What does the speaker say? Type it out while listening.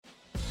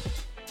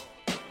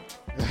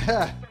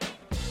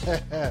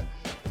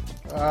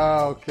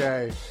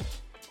Okay.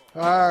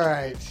 All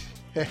right.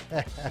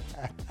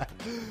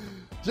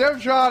 Jim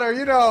Trotter,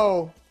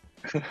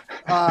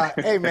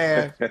 hey,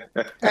 man.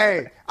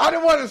 Hey, I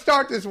didn't want to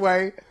start this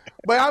way,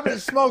 but I've been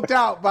smoked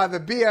out by the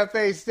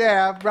BFA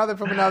staff, brother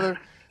from another.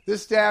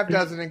 This staff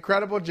does an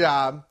incredible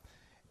job.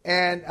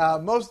 And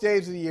most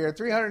days of the year,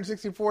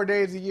 364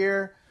 days a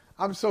year,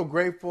 I'm so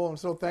grateful and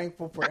so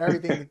thankful for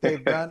everything that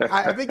they've done.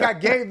 I think I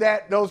gave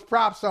those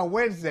props on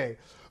Wednesday.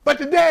 But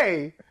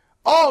today,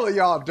 all of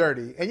y'all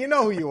dirty. And you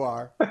know who you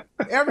are.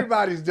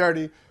 Everybody's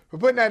dirty for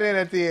putting that in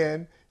at the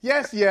end.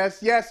 Yes, yes,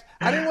 yes.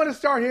 I didn't want to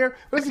start here.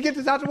 Let's get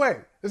this out the way.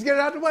 Let's get it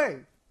out the way.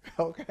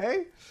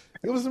 Okay?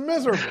 It was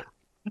miserable.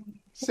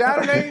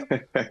 Saturday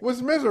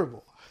was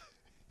miserable.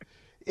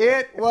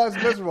 It was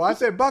miserable. I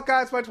said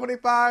Buckeyes by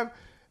 25.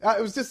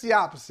 It was just the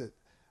opposite.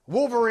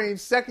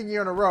 Wolverines, second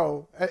year in a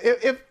row.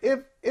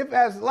 If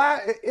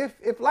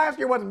last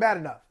year wasn't bad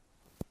enough,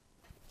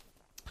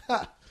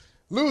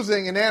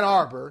 losing in Ann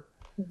Arbor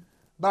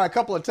by a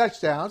couple of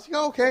touchdowns.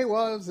 Okay,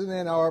 well, it's in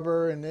Ann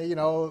Arbor, and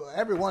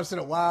every once in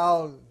a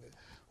while,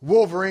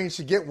 Wolverines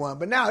should get one.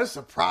 But now this is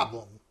a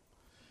problem.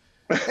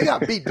 They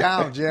got beat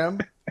down, Jim.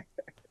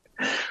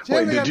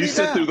 Wait, did you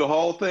sit through the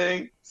whole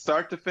thing,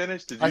 start to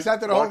finish? Did you I sat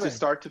through the whole thing,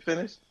 start to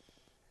finish?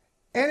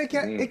 And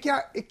it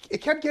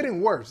kept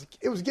getting worse.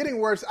 It was getting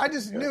worse. I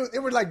just knew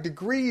there were like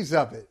degrees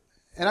of it.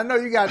 And I know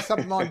you got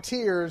something on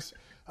tiers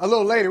a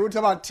little later. We're talking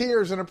about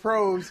tiers in the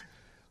pros.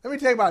 Let me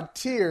tell you about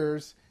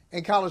tiers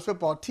in college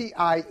football.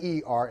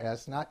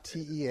 TIERS, not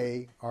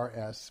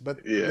TEARS.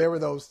 But there were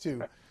those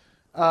too.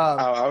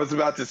 I was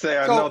about to say,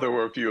 I know there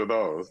were a few of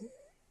those.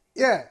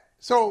 Yeah.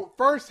 So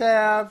first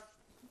half,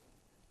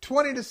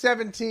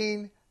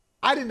 20-17.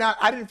 I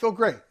didn't feel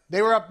great.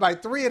 They were up by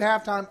 3 at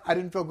halftime. I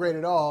didn't feel great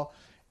at all.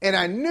 And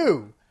I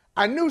knew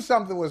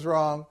something was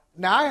wrong.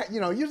 Now, I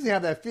usually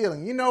have that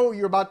feeling.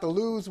 You're about to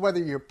lose whether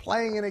you're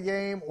playing in a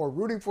game or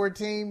rooting for a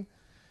team,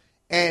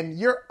 and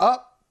you're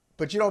up,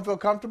 but you don't feel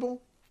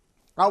comfortable.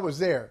 I was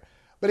there.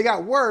 But it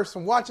got worse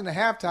from watching the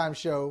halftime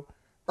show.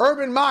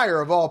 Urban Meyer,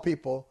 of all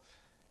people,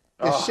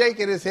 is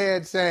shaking his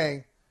head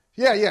saying,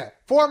 yeah,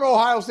 former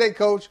Ohio State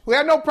coach who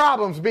had no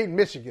problems beating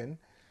Michigan,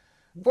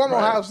 former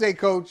Ohio State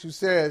coach who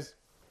says,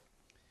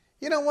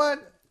 you know what,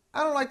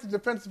 I don't like the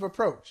defensive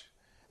approach.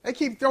 They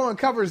keep throwing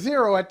cover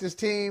 0 at this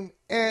team,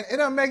 and it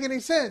doesn't make any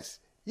sense.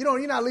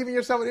 You're not leaving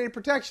yourself with any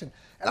protection.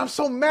 And I'm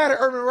so mad at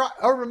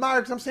Urban Meyer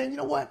because I'm saying, you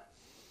know what?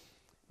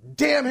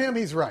 Damn him,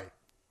 he's right.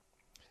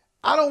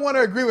 I don't want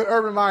to agree with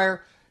Urban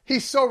Meyer.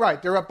 He's so right.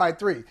 They're up by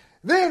 3.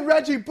 Then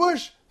Reggie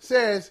Bush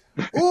says,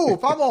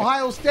 if I'm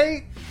Ohio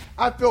State,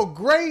 I feel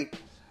great.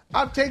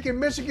 I'm taking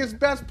Michigan's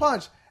best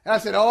punch. And I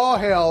said, oh,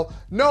 hell,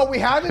 no, we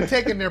haven't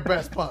taken their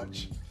best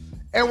punch.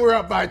 And we're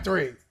up by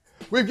 3.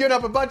 We've given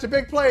up a bunch of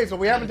big plays, but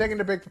we haven't taken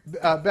the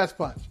best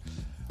punch.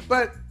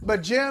 But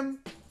Jim,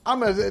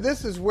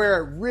 this is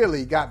where it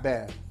really got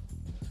bad.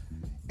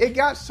 It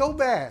got so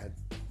bad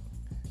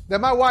that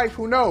my wife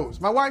knows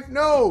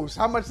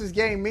how much this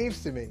game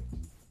means to me.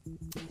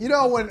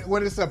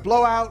 When it's a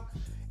blowout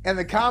and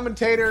the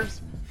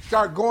commentators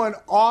start going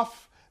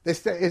off,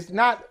 they're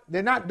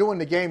not doing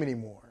the game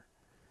anymore.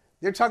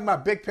 They're talking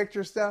about big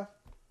picture stuff.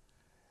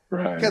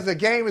 Right. Because the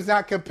game is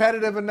not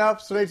competitive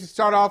enough, so they just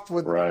start off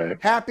with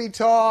happy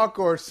talk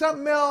or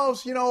something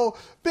else,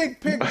 big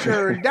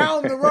picture,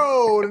 down the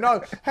road, and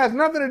all. Has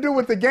nothing to do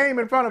with the game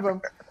in front of them.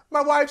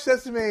 My wife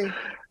says to me,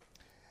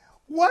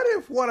 what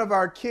if one of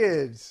our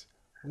kids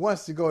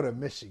wants to go to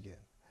Michigan?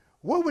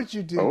 What would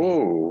you do?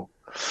 Oh.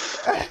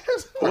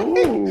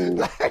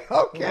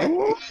 Okay.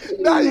 Ooh.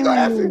 Now you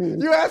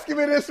asking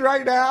me this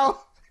right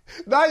now?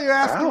 Now you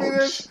asking me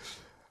this?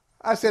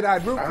 I said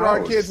I'd root for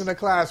our kids in the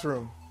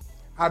classroom.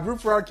 I'd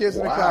root for our kids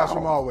in the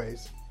classroom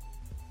always.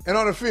 And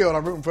on the field,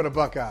 I'm rooting for the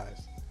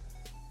Buckeyes.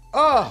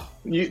 Oh.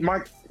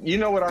 Mike, you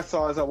know what I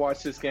saw as I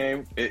watched this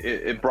game?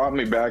 It brought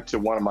me back to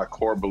one of my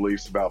core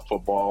beliefs about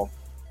football.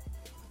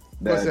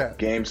 What's that?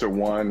 Games are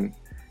won,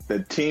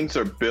 that teams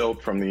are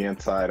built from the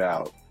inside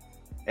out.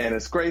 And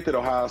it's great that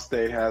Ohio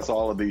State has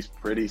all of these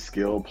pretty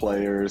skilled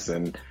players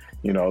and,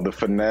 the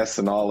finesse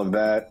and all of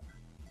that.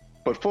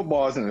 But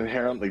football is an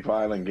inherently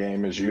violent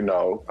game, as you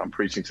know. I'm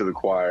preaching to the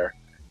choir.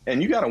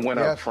 And you got to win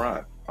up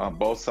front on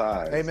both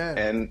sides.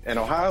 Amen. And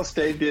Ohio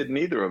State did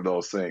neither of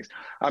those things.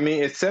 I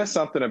mean, it says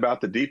something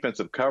about the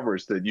defensive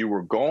coverage that you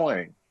were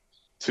going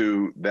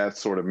to that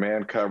sort of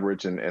man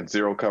coverage and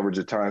zero coverage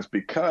at times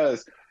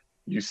because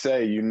you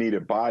say you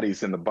needed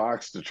bodies in the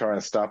box to try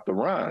and stop the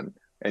run.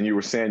 And you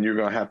were saying you're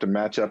going to have to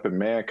match up in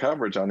man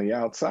coverage on the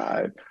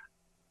outside.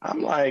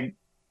 I'm like,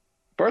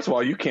 first of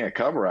all, you can't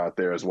cover out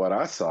there is what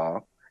I saw.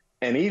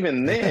 And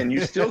even then,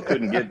 you still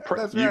couldn't get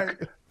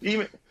pressure.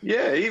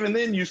 Even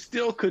then, you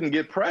still couldn't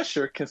get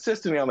pressure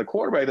consistently on the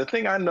quarterback. The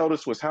thing I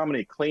noticed was how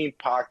many clean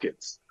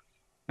pockets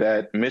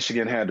that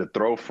Michigan had to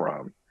throw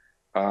from.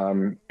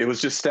 It was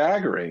just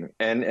staggering.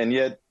 And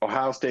yet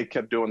Ohio State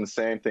kept doing the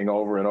same thing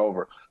over and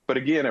over. But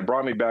again, it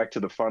brought me back to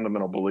the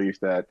fundamental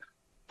belief that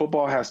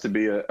football has to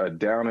be a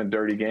down and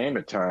dirty game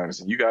at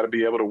times. You got to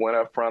be able to win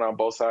up front on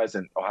both sides,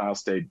 and Ohio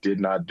State did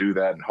not do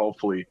that. And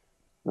hopefully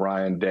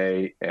Ryan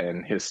Day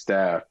and his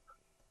staff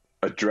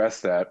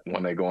address that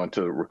when they go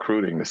into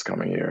recruiting this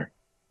coming year.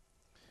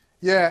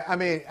 Yeah, I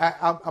mean,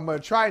 I'm going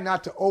to try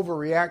not to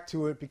overreact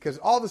to it because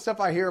all the stuff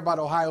I hear about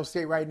Ohio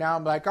State right now,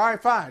 I'm like, all right,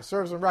 fine,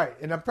 serves them right.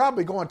 And I'm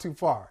probably going too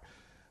far.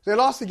 They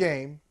lost the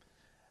game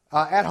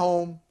at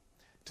home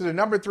to the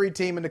number 3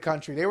 team in the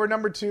country. They were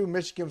number 2.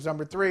 Michigan was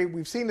number 3.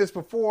 We've seen this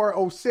before.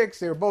 2006,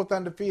 they were both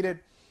undefeated.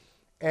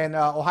 And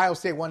Ohio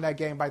State won that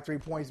game by 3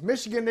 points.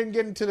 Michigan didn't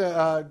get into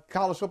the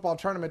college football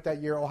tournament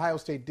that year. Ohio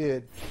State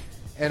did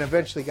and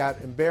eventually got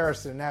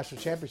embarrassed in the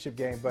national championship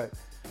game. But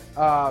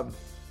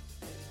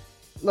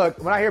look,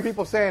 when I hear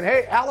people saying,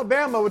 hey,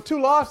 Alabama with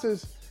 2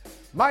 losses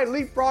might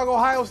leapfrog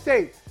Ohio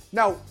State.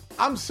 Now,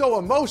 I'm so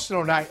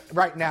emotional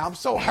right now. I'm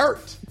so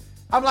hurt.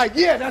 I'm like,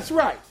 yeah, that's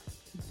right.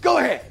 Go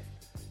ahead.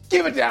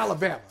 Give it to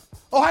Alabama.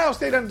 Ohio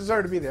State doesn't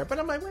deserve to be there. But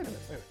I'm like, wait a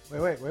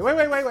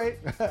minute. Wait.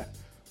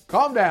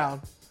 Calm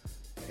down.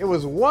 It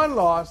was 1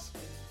 loss,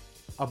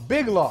 a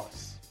big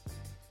loss,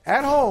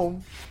 at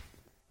home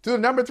to the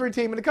number 3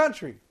 team in the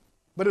country.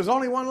 But it was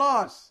only 1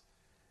 loss.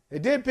 They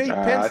did beat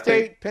Penn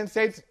State.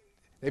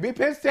 They beat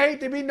Penn State.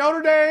 They beat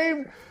Notre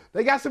Dame.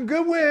 They got some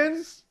good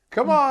wins.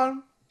 Come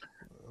on.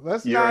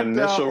 Let's not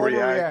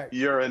overreact.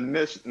 Your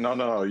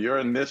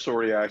initial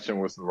reaction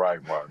was the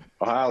right one.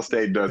 Ohio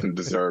State doesn't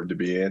deserve to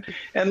be in.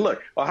 And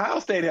look, Ohio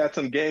State had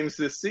some games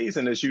this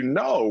season, as you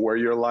know, where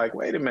you're like,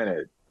 wait a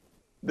minute,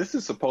 this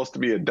is supposed to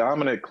be a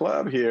dominant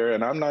club here,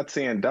 and I'm not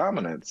seeing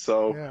dominance.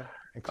 So, yeah.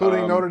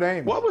 Including Notre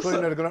Dame,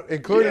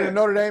 including the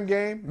Notre Dame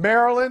game,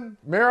 Maryland,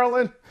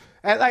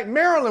 and like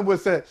Maryland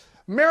was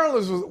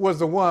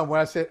the one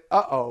where I said,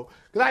 uh-oh,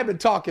 because I've been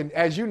talking,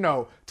 as you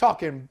know,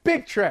 talking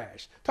big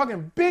trash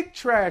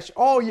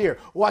all year.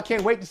 Well, I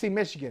can't wait to see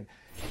Michigan.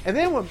 And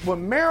then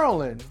when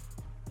Maryland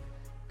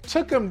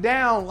took them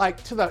down,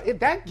 like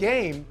that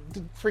game,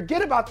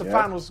 forget about the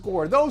final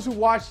score. Those who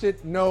watched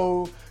it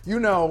know,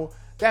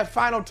 that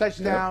final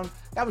touchdown,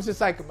 that was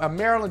just like a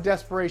Maryland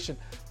desperation.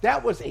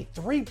 That was a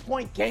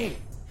 3-point game.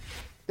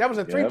 That was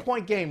a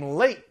 3-point game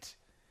late.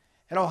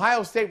 And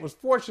Ohio State was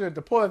fortunate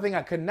to pull the thing.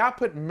 I could not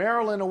put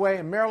Maryland away,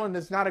 and Maryland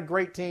is not a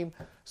great team.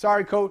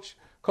 Sorry, Coach.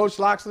 Coach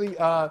Loxley,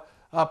 a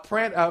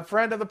friend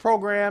of the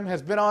program,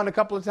 has been on a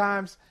couple of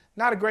times.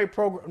 Not a great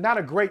program, not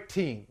a great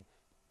team.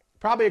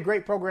 Probably a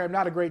great program,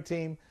 not a great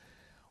team.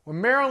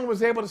 When Maryland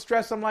was able to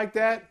stress them like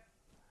that,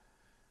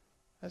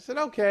 I said,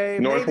 okay.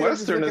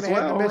 Northwestern as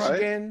well,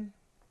 Michigan.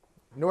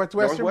 Right?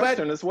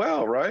 Northwestern as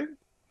well, right?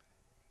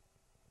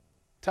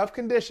 Tough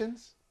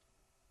conditions.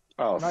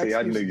 Oh, see,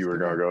 I knew you were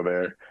going to go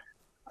there.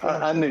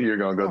 I knew you were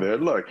going to go there.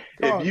 Look,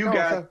 if you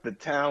got the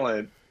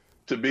talent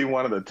to be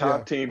one of the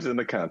top teams in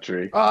the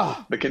country,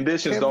 the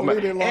conditions don't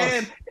matter.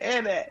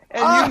 And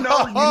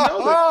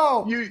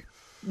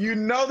you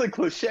know the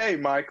cliche,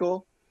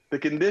 Michael. The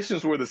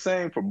conditions were the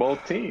same for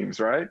both teams,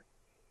 right?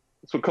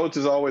 That's what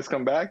coaches always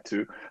come back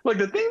to. Look,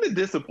 the thing that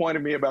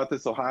disappointed me about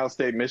this Ohio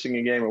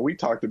State-Michigan game, and we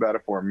talked about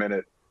it for a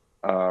minute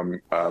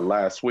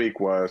last week,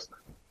 was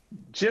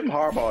Jim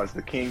Harbaugh is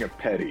the king of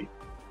petty.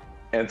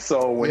 And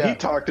so when he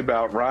talked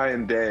about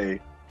Ryan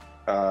Day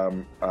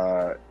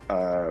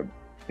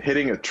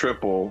hitting a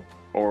triple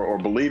or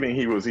believing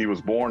he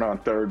was born on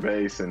third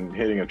base and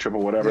hitting a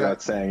triple, whatever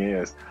that saying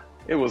is,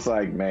 it was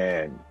like,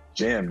 man,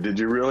 Jim, did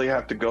you really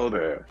have to go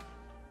there?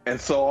 And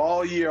so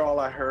all year, all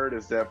I heard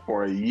is that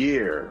for a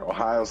year,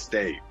 Ohio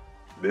State,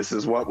 this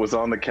is what was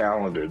on the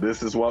calendar.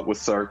 This is what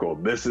was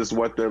circled. This is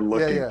what they're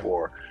looking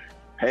for.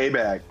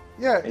 Payback.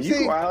 Yeah. And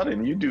you go out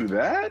and you do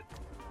that?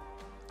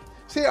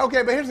 See,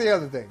 okay, but here's the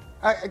other thing.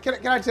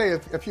 Can I tell you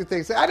a few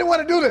things? I didn't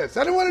want to do this.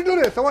 I want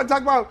to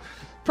talk about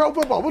pro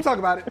football. We'll talk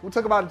about it. We'll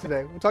talk about it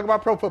today. We'll talk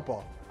about pro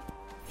football.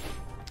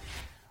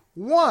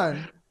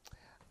 One,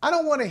 I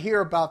don't want to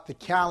hear about the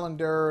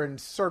calendar and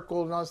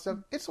circle and all that stuff.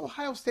 It's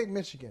Ohio State,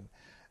 Michigan.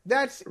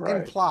 That's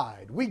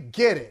implied. We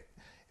get it.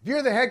 If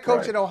you're the head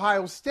coach at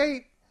Ohio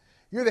State,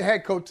 you're the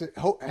head coach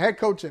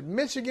at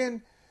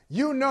Michigan,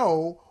 you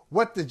know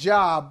what the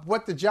job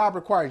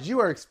requires. You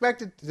are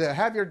expected to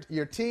have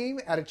your team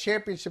at a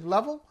championship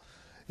level.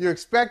 You're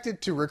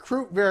expected to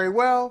recruit very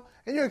well,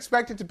 and you're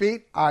expected to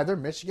beat either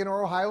Michigan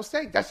or Ohio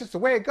State. That's just the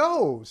way it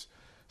goes.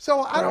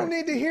 So I don't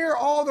need to hear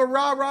all the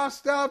rah-rah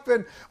stuff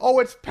and,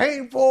 it's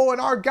painful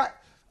and our guy.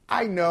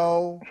 I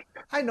know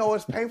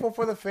it's painful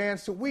for the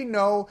fans. So we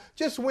know.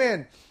 Just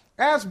win.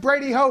 Ask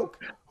Brady Hoke,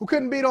 who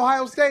couldn't beat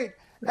Ohio State.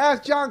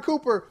 Ask John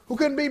Cooper, who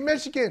couldn't beat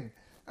Michigan.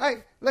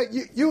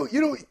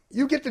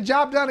 You get the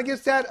job done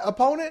against that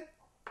opponent,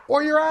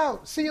 or you're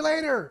out. See you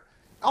later.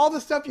 All the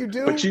stuff you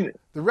do,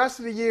 the rest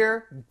of the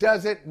year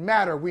doesn't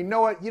matter. We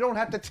know it. You don't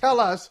have to tell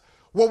us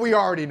what we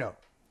already know.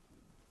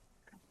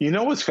 You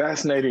know what's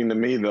fascinating to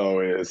me,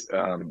 though, is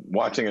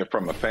watching it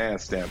from a fan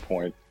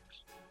standpoint.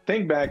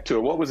 Think back to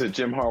it. What was it?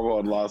 Jim Harbaugh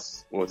had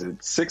lost, was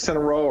it 6 in a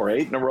row or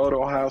 8 in a row to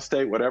Ohio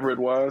State, whatever it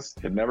was?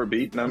 Had never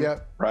beaten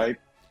them, right?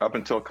 Up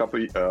until a couple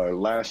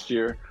last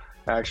year,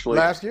 actually.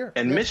 Last year.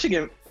 And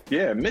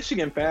Yeah,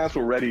 Michigan fans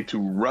were ready to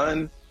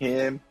run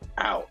him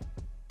out.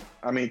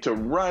 I mean, to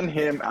run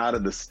him out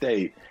of the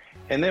state.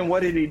 And then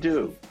what did he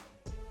do?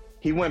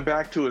 He went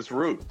back to his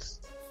roots.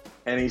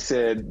 And he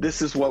said,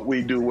 this is what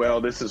we do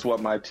well. This is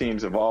what my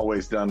teams have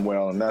always done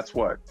well. And that's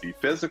what? Be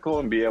physical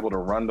and be able to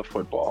run the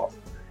football.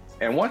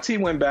 And once he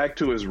went back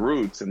to his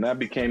roots and that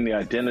became the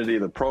identity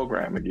of the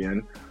program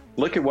again,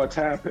 look at what's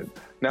happened.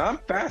 Now, I'm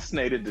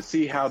fascinated to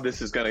see how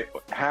this is going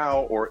to,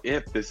 how or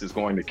if this is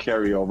going to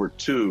carry over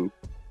to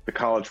the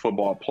college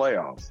football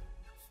playoffs.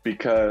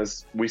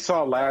 Because we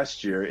saw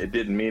last year, it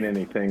didn't mean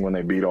anything when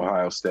they beat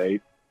Ohio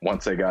State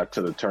once they got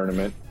to the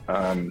tournament.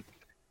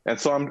 And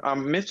so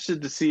I'm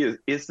interested to see,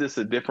 is this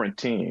a different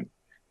team?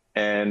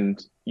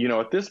 And, you know,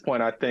 at this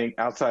point, I think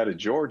outside of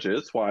Georgia,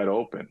 it's wide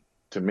open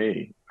to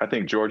me. I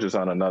think Georgia's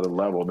on another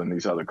level than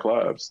these other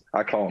clubs.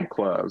 I call them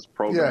clubs,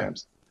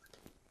 programs.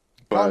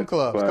 Yeah. Call them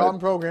clubs, call them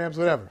programs,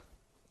 whatever.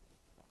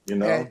 You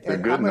know, they're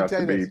good enough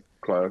to be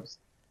clubs.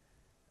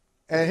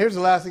 And here's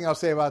the last thing I'll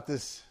say about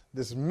this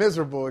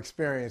miserable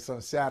experience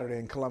on Saturday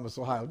in Columbus,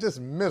 Ohio.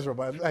 Just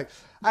miserable. Like,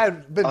 I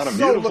had been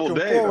so looking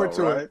forward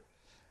to it.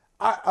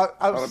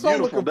 I was so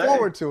looking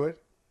forward to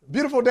it.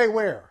 Beautiful day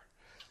where?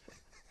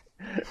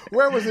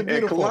 Where was it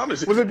beautiful?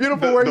 Was it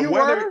beautiful where you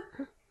were?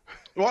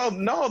 Well,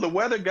 no, the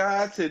weather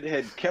guys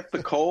had kept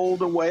the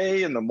cold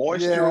away and the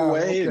moisture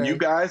away, and you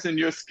guys and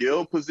your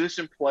skill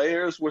position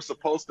players were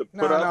supposed to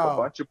put up a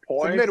bunch of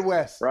points. It's the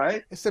Midwest,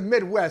 right? It's the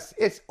Midwest.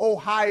 It's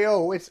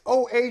Ohio. It's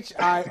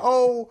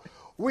OHIO.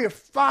 We're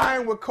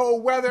fine with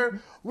cold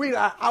weather.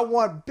 I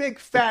want big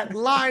fat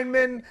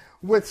linemen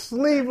with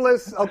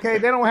sleeveless. Okay,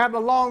 they don't have the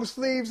long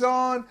sleeves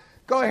on.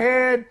 Go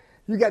ahead.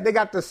 They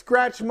got the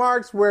scratch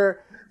marks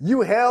where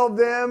you held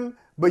them,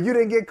 but you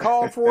didn't get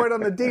called for it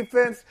on the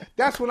defense.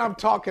 That's what I'm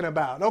talking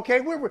about. Okay,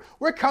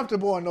 we're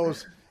comfortable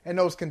in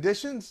those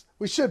conditions.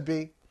 We should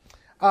be.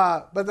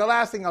 But the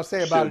last thing I'll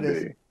say about it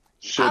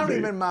is, I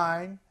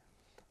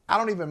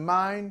don't even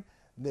mind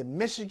that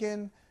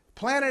Michigan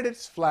planted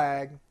its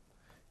flag.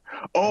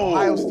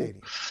 Ohio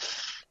Stadium.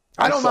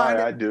 I don't mind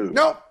it. I do.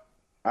 Nope.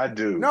 I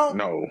do. Nope.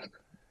 No.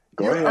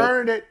 You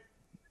earned it.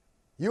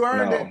 You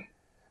earned it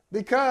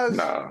because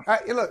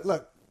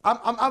look.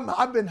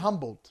 I've been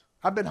humbled.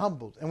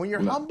 And when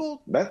you're humbled,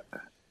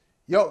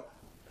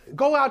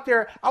 go out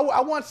there.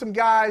 I want some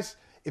guys.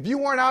 If you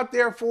weren't out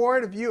there for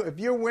it, if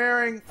you're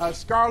wearing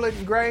scarlet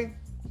and gray,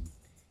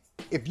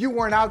 if you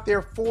weren't out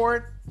there for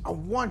it, I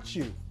want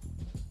you.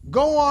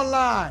 Go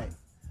online.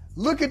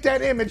 Look at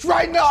that image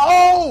right in the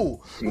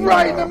O,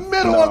 right in the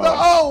middle of the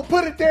O.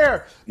 Put it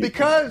there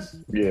because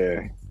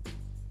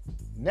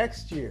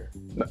next year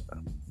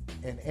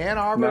in Ann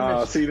Arbor,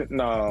 Michigan.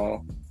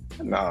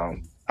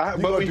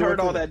 But we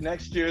heard all that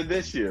next year,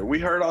 this year. We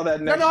heard all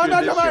that next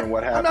year, this year, and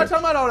what happened. I'm not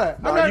talking about all that.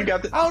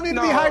 I don't need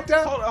to be hyped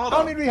up. I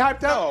don't need to be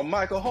hyped up. No,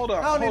 Michael, hold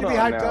on. I don't need to be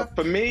hyped up.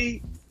 For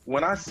me,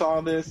 when I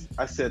saw this,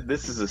 I said,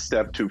 this is a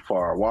step too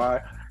far.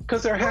 Why?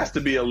 Because there has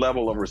to be a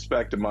level of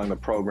respect among the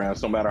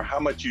programs, no matter how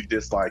much you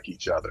dislike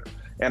each other.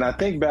 And I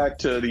think back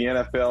to the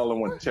NFL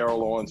and when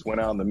Terrell Owens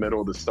went out in the middle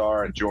of the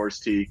star and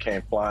George T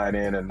came flying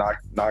in and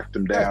knocked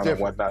him down and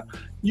whatnot.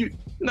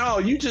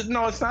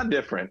 It's not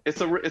different.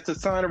 It's a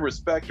sign of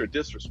respect or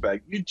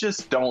disrespect. You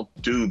just don't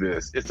do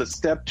this. It's a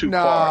step too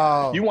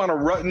far. You want to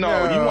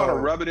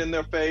rub it in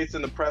their face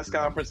in the press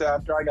conference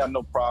after. I got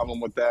no problem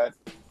with that.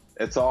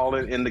 It's all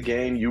in the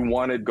game. You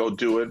want it, go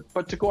do it.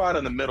 But to go out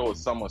in the middle of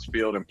someone's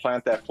field and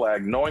plant that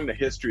flag, knowing the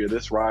history of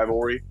this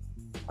rivalry,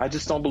 I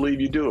just don't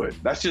believe you do it.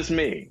 That's just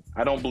me.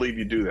 I don't believe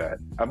you do that.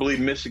 I believe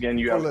Michigan,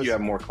 you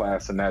have more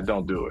class than that.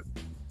 Don't do it.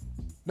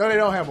 No, they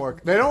don't have more.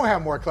 They don't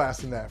have more class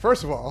than that.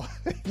 First of all,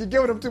 you're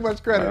giving them too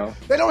much credit. Well,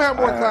 they don't have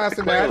more class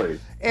than that.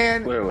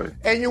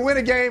 And you win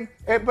a game.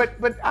 But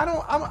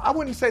I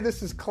wouldn't say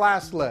this is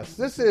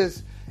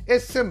classless.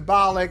 It's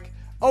symbolic.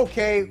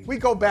 Okay, we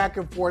go back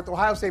and forth.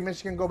 Ohio State,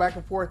 Michigan go back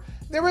and forth.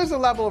 There is a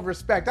level of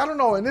respect. I don't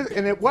know, and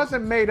it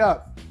wasn't made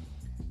up.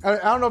 I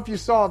don't know if you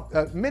saw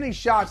many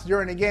shots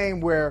during the game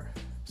where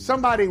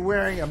somebody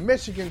wearing a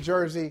Michigan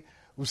jersey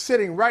was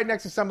sitting right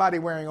next to somebody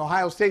wearing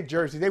Ohio State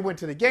jersey. They went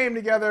to the game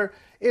together.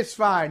 It's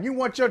fine. You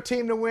want your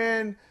team to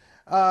win.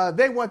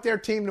 They want their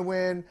team to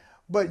win.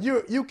 But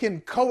you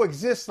can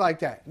coexist like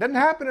that. It doesn't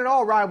happen in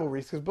all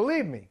rivalries because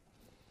believe me,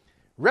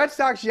 Red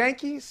Sox,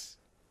 Yankees,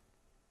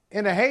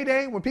 in the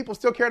heyday, when people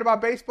still cared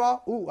about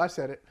baseball, I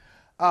said it.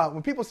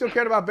 When people still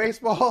cared about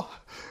baseball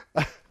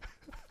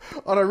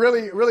on a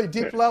really, really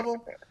deep level,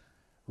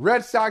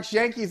 Red Sox,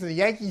 Yankees, and the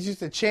Yankees used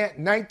to chant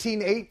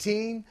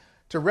 1918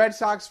 to Red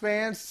Sox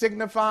fans,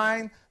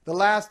 signifying the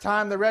last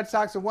time the Red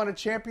Sox had won a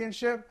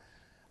championship.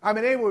 I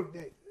mean,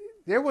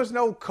 there was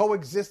no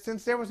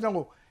coexistence. There was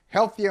no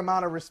healthy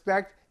amount of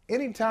respect.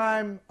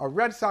 Anytime a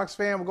Red Sox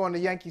fan would go into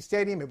Yankee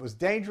Stadium, it was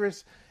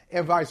dangerous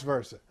and vice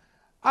versa.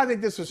 I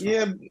think this was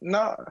Yeah,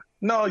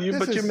 no, you're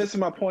missing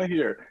my point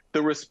here.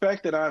 The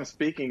respect that I'm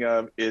speaking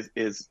of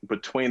is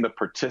between the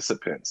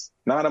participants,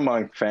 not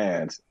among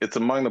fans. It's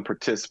among the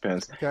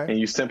participants, okay. and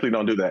you simply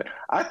don't do that.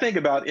 I think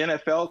about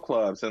NFL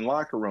clubs and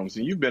locker rooms,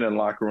 and you've been in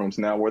locker rooms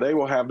now where they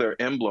will have their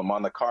emblem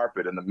on the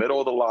carpet in the middle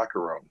of the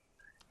locker room.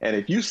 And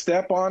if you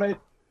step on it,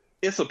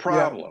 it's a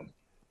problem.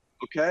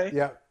 Yeah. Okay?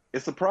 Yeah.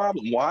 It's a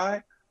problem.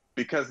 Why?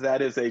 Because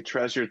that is a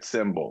treasured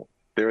symbol.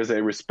 There is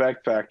a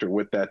respect factor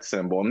with that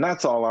symbol. And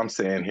that's all I'm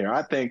saying here.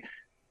 I think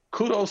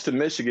kudos to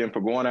Michigan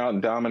for going out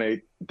and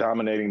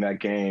dominating that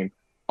game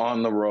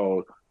on the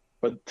road.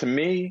 But to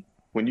me,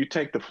 when you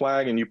take the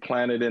flag and you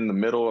plant it in the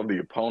middle of the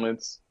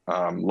opponent's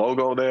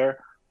logo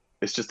there,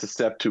 it's just a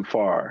step too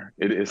far.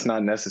 It's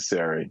not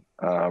necessary.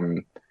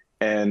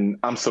 And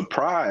I'm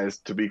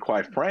surprised, to be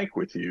quite frank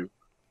with you,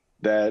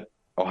 that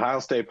Ohio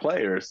State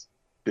players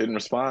didn't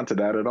respond to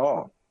that at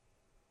all.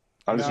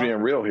 I'm just being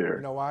real here.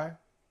 You know why?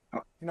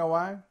 You know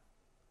why?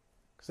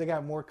 Because they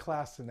got more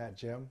class than that,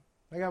 Jim.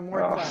 They got more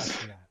class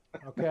than that.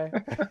 Okay.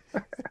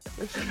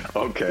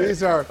 Okay.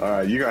 These are all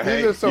right. You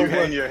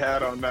hang your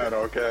hat on that,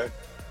 okay?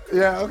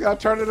 Yeah. Okay. I'll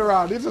turn it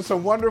around. These are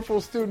some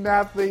wonderful student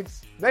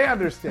athletes. They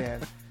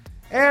understand,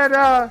 and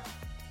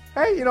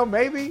hey, you know,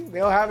 maybe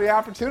they'll have the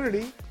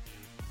opportunity.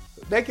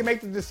 They can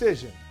make the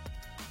decision.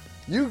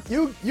 You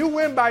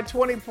win by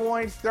 20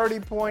 points, 30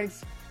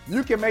 points.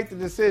 You can make the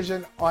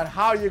decision on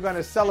how you're going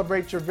to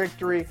celebrate your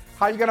victory,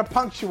 how you're going to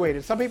punctuate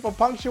it. Some people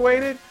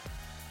punctuate it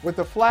with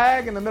the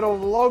flag in the middle of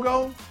the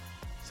logo.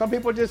 Some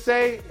people just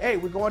say, hey,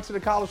 we're going to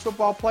the college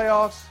football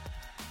playoffs.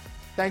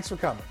 Thanks for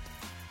coming.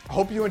 I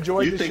hope you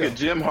enjoyed the show. You think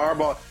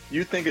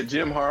a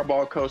Jim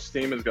Harbaugh coach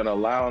team is going to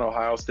allow an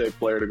Ohio State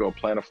player to go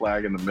plant a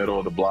flag in the middle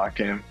of the block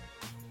game?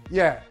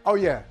 Yeah. Oh,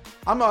 yeah.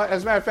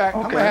 As a matter of fact,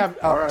 okay. I'm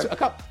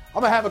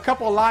going to have a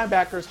couple of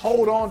linebackers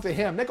hold on to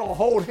him. They're going to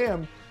hold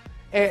him.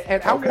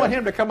 And I want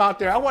him to come out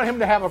there. I want him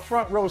to have a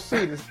front row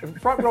seat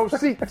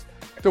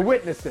to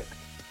witness it.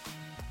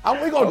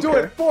 We're going to do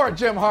it for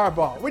Jim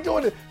Harbaugh. We're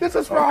doing it. This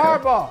is for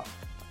Harbaugh.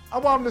 I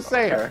want him to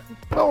say it.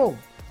 Boom.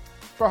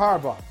 For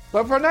Harbaugh.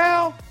 But for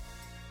now,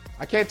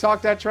 I can't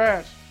talk that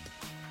trash.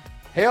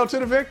 Hail to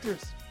the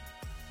victors.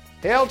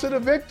 Hail to the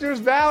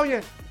victors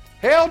valiant.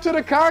 Hail to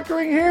the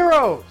conquering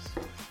heroes.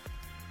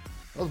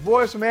 Those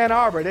boys from Ann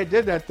Arbor, they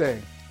did that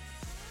thing.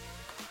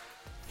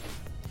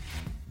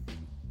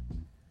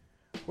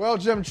 Well,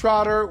 Jim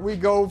Trotter, we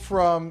go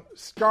from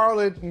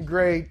scarlet and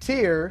gray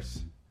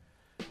tears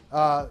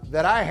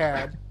that I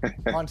had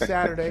on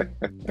Saturday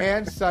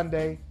and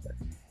Sunday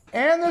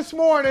and this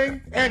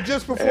morning and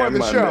just before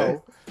the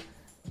show.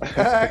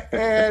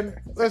 And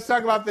let's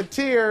talk about the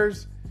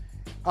tears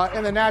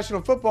in the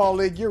National Football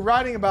League. You're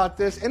writing about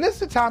this, and this is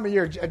the time of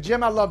year.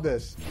 Jim, I love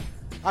this.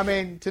 I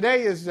mean,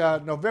 today is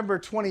November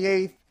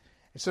 28th,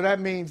 so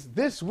that means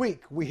this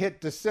week we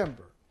hit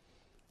December.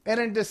 And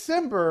in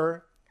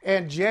December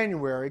and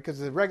January, because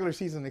the regular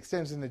season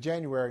extends into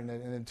January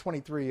in the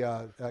 23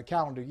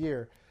 calendar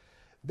year,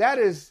 that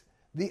is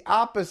the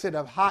opposite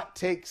of hot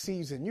take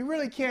season. You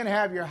really can't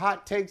have your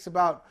hot takes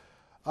about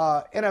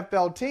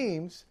NFL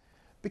teams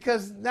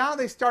because now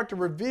they start to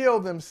reveal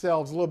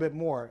themselves a little bit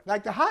more.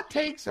 Like the hot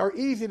takes are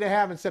easy to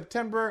have in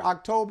September,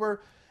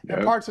 October,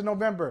 and parts of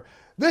November.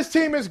 This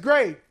team is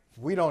great.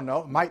 We don't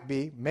know. Might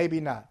be, maybe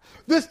not.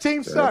 This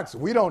team sucks.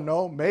 We don't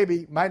know.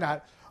 Maybe, might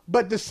not.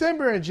 But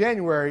December and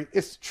January,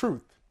 it's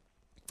truth.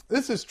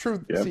 This is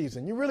truth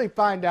season. You really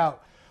find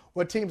out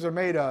what teams are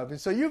made of.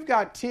 And so you've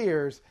got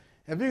tiers.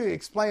 If you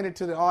explain it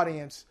to the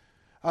audience,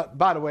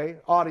 by the way,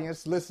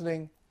 audience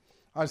listening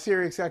on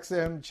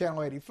SiriusXM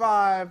Channel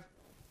 85,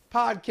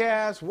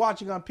 podcast,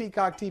 watching on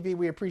Peacock TV,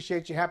 we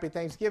appreciate you. Happy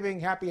Thanksgiving.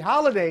 Happy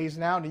holidays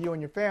now to you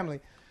and your family.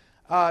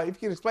 If you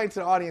can explain to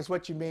the audience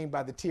what you mean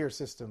by the tier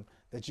system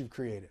that you've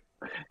created.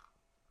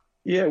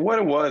 Yeah, what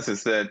it was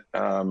is that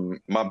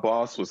my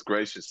boss was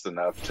gracious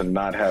enough to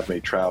not have me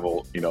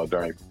travel,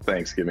 during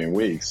Thanksgiving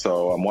week.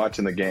 So I'm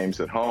watching the games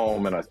at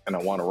home, and I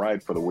want to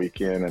write for the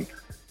weekend. And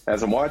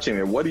as I'm watching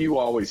it, what do you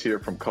always hear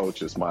from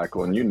coaches,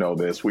 Michael? And you know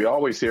this. We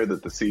always hear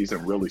that the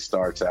season really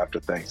starts after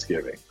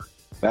Thanksgiving.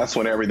 That's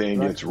when everything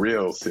gets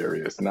real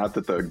serious. Not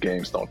that the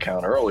games don't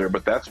count earlier,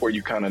 but that's where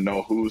you kind of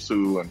know who's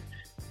who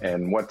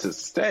and what's at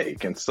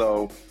stake. And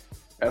so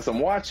as I'm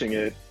watching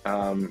it,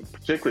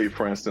 particularly,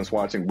 for instance,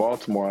 watching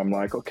Baltimore, I'm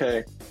like,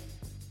 okay,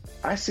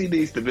 I see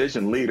these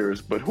division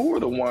leaders, but who are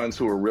the ones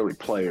who are really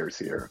players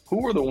here?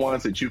 Who are the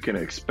ones that you can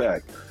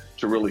expect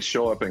to really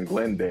show up in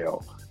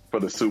Glendale for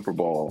the Super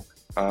Bowl?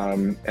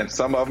 And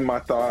some of them I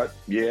thought,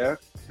 yeah,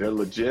 they're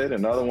legit.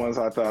 And other ones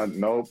I thought,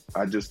 nope,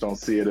 I just don't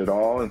see it at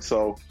all. And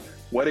so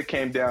what it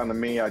came down to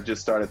me, I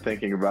just started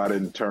thinking about it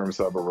in terms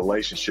of a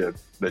relationship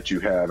that you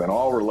have. And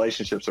all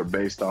relationships are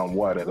based on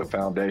what at a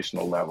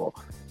foundational level?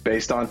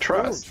 Based on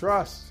trust. Ooh,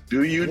 trust.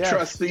 Do you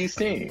trust these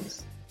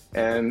teams?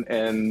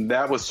 And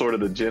that was sort of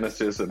the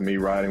genesis of me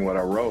writing what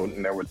I wrote.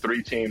 And there were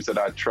 3 teams that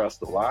I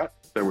trust a lot.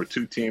 There were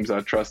 2 teams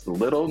I trust a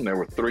little. And there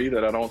were 3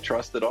 that I don't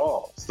trust at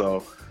all.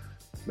 So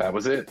that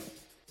was it.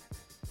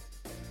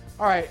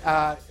 All right.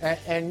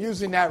 And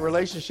using that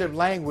relationship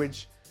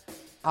language,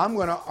 I'm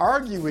going to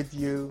argue with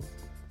you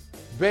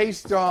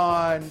based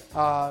on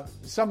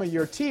some of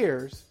your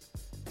tiers,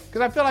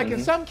 because I feel like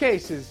in some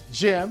cases,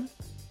 Jim,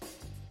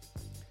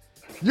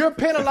 you're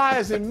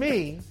penalizing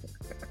me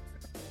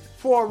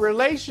for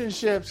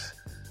relationships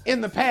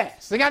in the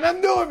past. They got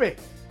nothing to do with me.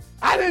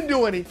 I didn't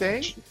do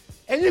anything.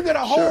 And you're going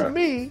to hold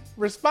me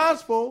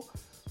responsible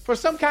for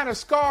some kind of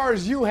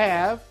scars you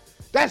have.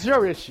 That's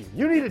your issue.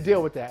 You need to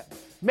deal with that.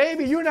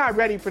 Maybe you're not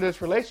ready for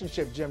this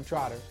relationship, Jim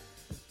Trotter,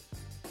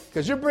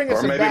 because you're bringing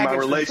some baggage. Or maybe my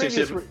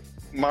relationship,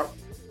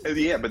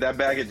 yeah, but that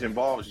baggage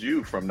involves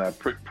you from that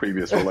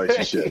previous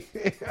relationship.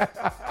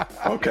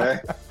 Okay?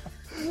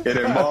 It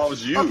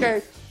involves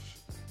you.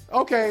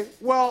 Okay.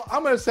 Well,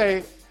 I'm going to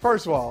say,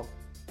 first of all,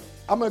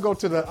 I'm going to go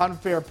to the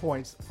unfair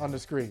points on the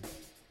screen.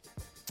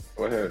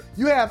 Go ahead.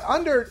 You have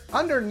under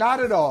not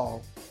at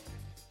all.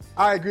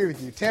 I agree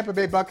with you. Tampa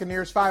Bay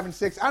Buccaneers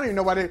 5-6. I don't even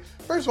know why they.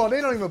 First of all,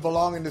 they don't even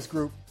belong in this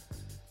group.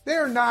 They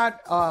are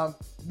not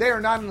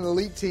an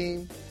elite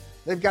team.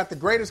 They've got the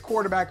greatest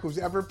quarterback who's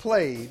ever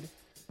played,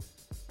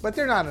 but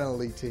they're not an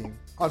elite team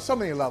on so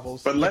many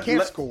levels. But they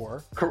can't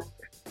score.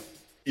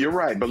 You're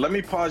right, but let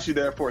me pause you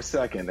there for a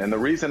second. And the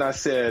reason I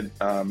said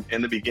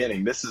in the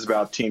beginning, this is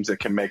about teams that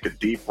can make a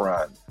deep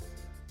run.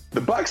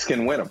 The Bucs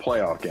can win a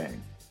playoff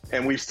game,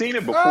 and we've seen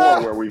it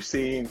before where we've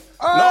seen.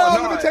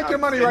 Let me take your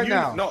money right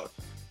now. No,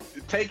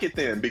 take it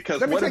then,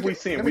 because what have we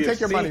seen? We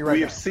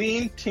have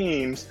seen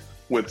teams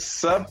with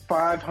sub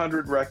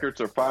 500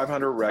 records or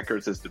 500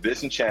 records as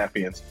division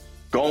champions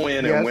go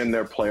in and win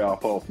their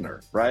playoff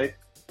opener, right?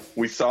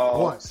 We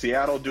saw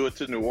Seattle do it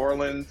to New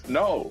Orleans.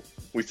 No.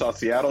 We saw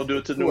Seattle do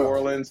it to New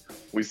Orleans.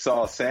 We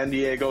saw San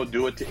Diego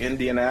do it to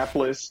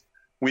Indianapolis.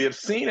 We have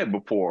seen it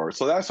before.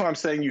 So that's why I'm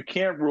saying you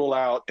can't rule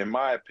out, in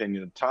my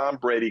opinion, a Tom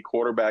Brady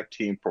quarterback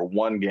team for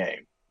one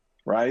game,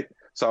 right?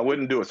 So I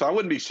wouldn't do it. So I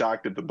wouldn't be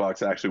shocked if the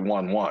Bucs actually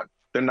won one.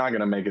 They're not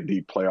going to make a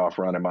deep playoff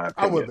run, in my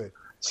opinion. I would be.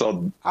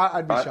 So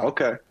I'd be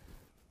shocked.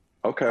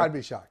 Okay. I'd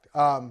be shocked.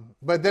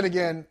 But then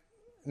again,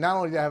 not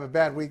only did I have a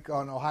bad week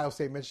on Ohio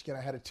State, Michigan,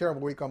 I had a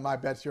terrible week on My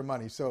Bets Your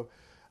Money. So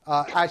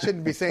I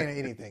shouldn't be saying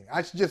anything.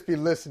 I should just be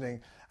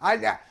listening.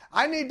 I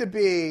need to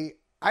be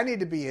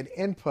in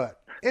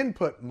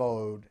input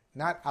mode,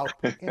 not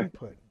output.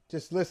 Input.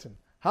 Just listen.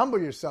 Humble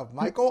yourself,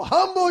 Michael.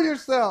 Humble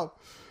yourself.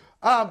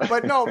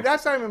 But no,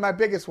 that's not even my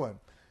biggest one.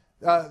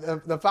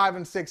 The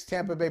 5-6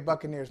 Tampa Bay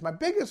Buccaneers. My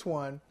biggest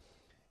one,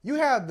 you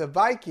have the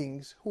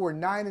Vikings, who are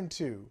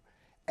 9-2,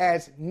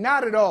 as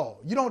not at all.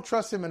 You don't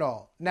trust them at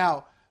all.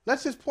 Now,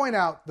 let's just point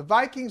out the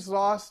Vikings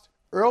lost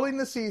early in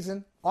the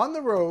season on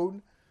the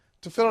road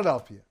to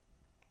Philadelphia.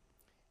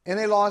 And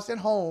they lost at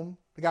home.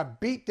 They got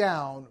beat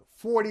down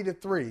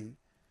 40-3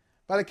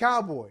 by the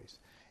Cowboys.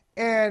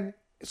 And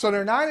so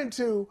they're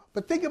 9-2,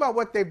 but think about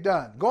what they've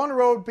done. Go on the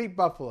road, beat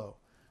Buffalo.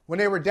 When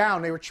they were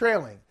down, they were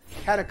trailing.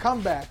 Had a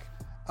comeback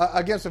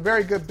against a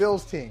very good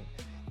Bills team.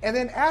 And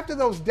then after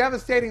those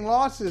devastating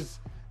losses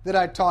that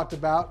I talked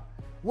about,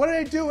 what do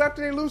they do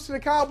after they lose to the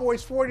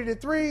Cowboys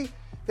 40-3?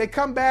 They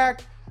come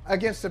back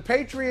against the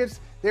Patriots.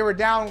 They were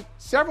down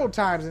several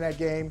times in that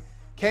game,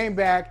 came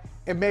back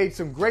and made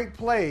some great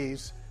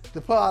plays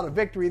to pull out a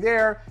victory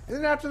there. And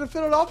then after the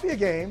Philadelphia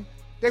game,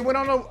 they went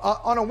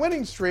on a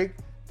winning streak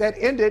that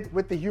ended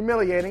with the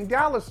humiliating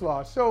Dallas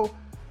loss. So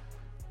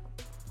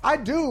I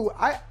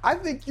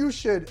think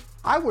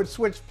I would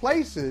switch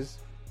places.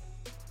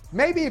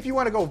 Maybe if you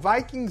want to go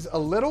Vikings a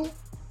little,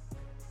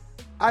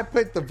 I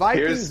put the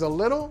Vikings a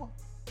little.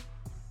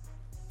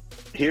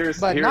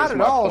 But not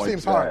at all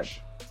seems harsh.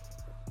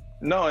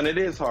 No, and it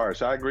is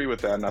harsh. I agree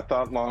with that. And I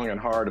thought long and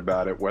hard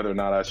about it, whether or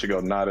not I should go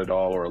not at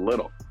all or a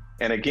little.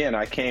 And again,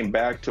 I came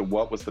back to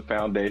what was the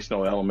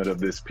foundational element of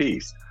this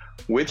piece.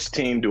 Which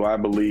teams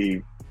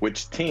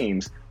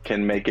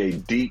can make a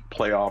deep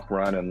playoff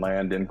run and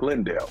land in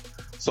Glendale?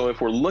 So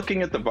if we're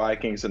looking at the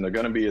Vikings and they're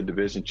going to be a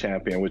division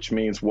champion, which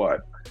means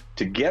what?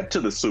 To get to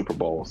the Super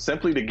Bowl,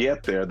 simply to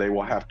get there, they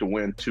will have to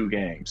win 2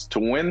 games. To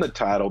win the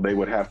title, they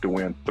would have to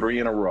win 3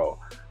 in a row.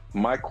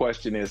 My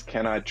question is,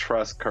 can I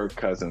trust Kirk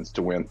Cousins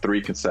to win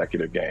 3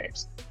 consecutive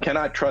games? Can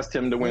I trust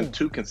him to win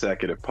 2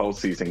 consecutive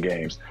postseason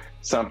games?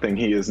 Something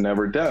he has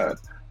never done.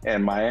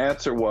 And my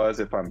answer was,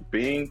 if I'm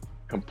being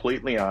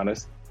completely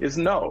honest, is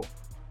no.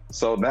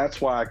 So that's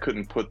why I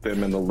couldn't put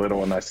them in the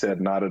little, and I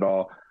said not at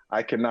all.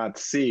 I cannot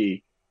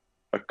see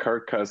a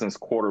Kirk Cousins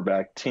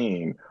quarterback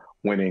team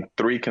winning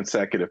 3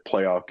 consecutive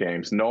playoff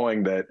games,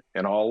 knowing that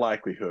in all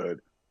likelihood,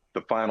 the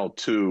final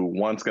 2,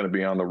 one's going to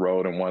be on the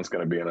road and one's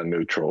going to be in a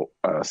neutral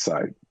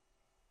site.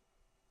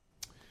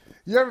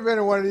 You ever been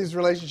in one of these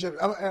relationships?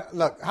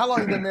 Look, how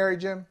long have you been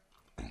married, Jim?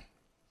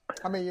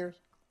 How many years?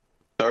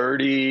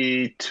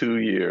 32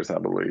 years, I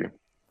believe.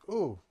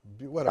 Ooh,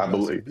 what a I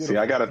believe. See,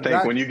 I got to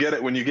think. When you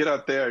get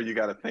up there, you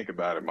got to think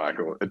about it,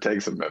 Michael. It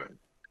takes a minute.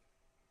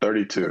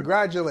 32.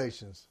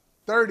 Congratulations.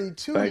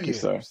 32 Thank years. You,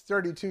 sir.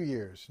 32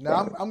 years.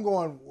 Now I'm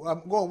going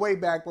way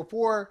back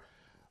before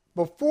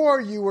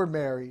you were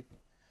married.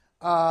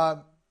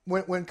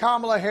 When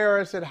Kamala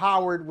Harris at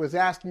Howard was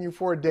asking you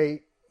for a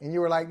date, and you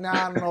were like, "Nah,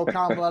 I don't know,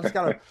 Kamala.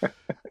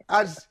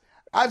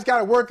 I just got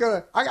to work.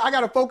 I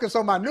got to focus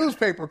on my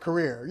newspaper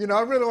career. You know,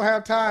 I really don't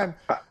have time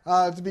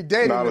to be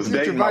dating I the was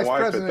future dating vice my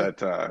wife president at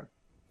that time.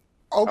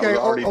 Okay, I was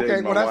already okay.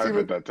 dating my Well, wife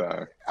at that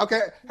time.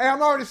 Okay, hey,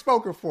 I'm already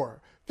spoken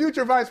for.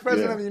 Future vice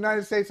president Yeah. of the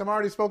United States, I'm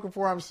already spoken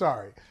for. I'm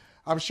sorry.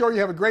 I'm sure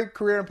you have a great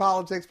career in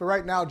politics, but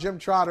right now, Jim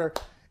Trotter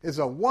is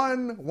a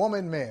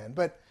one-woman man.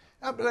 But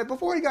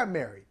before he got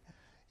married,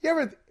 you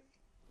ever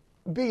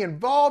be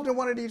involved in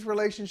one of these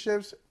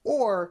relationships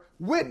or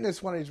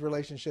witness one of these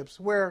relationships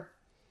where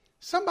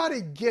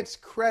somebody gets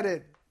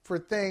credit for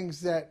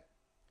things that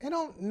they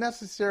don't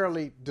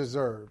necessarily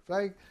deserve?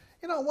 Like,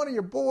 you know, one of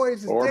your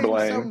boys is Or dating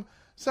blame.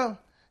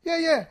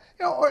 yeah.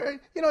 You know, or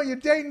you're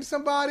dating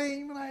somebody,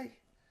 and you're like,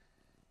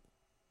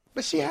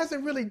 but she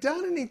hasn't really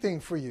done anything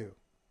for you.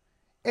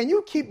 And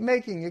you keep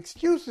making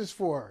excuses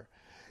for her.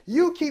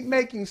 You keep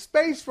making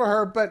space for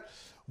her, but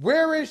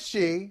where is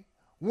she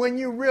when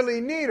you really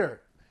need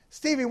her?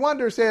 Stevie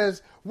Wonder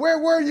says, where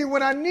were you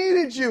when I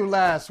needed you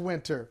last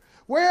winter?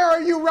 Where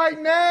are you right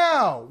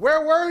now?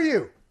 Where were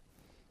you?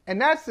 And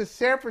that's the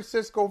San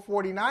Francisco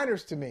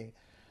 49ers to me.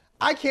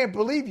 I can't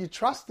believe you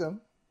trust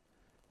them.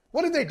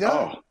 What have they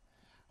done? Oh.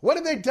 What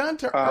have they done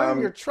to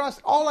earn your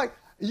trust? All like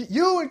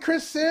you and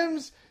Chris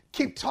Sims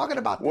keep talking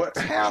about the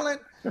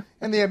talent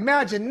and the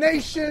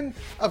imagination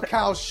of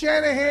Kyle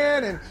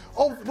Shanahan and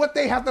what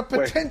they have the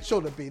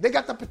potential to be. They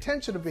got the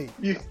potential to be.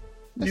 You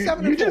just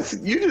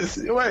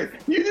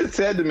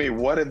said to me,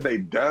 what have they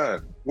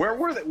done? Where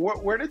were they?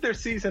 Where did their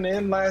season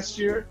end last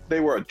year? They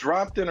were a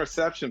dropped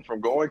interception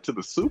from going to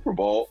the Super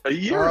Bowl a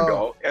year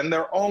ago, and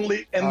they're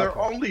only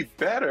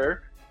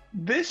better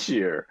this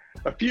year.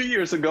 A few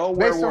years ago,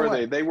 where were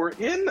they? They were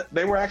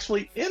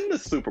actually in the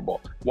Super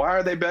Bowl. Why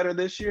are they better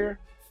this year?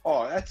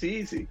 Oh, that's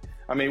easy.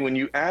 I mean, when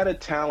you add a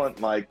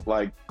talent like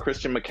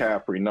Christian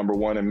McCaffrey, number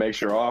one, and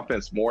makes your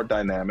offense more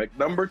dynamic.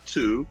 Number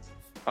two,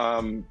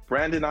 Brandon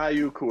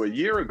Ayuk, who a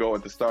year ago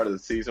at the start of the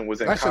season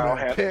was in Kyle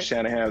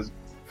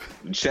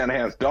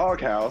Shanahan's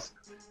doghouse,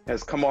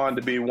 has come on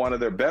to be one of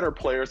their better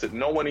players that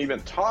no one even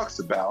talks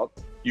about.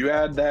 You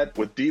add that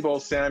with Deebo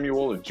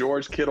Samuel and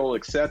George Kittle,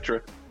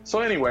 etc.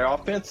 So anyway,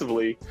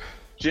 offensively,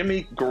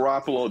 Jimmy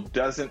Garoppolo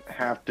doesn't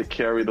have to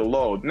carry the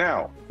load.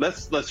 Now,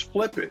 let's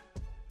flip it.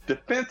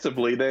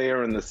 Defensively, they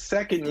are in the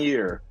second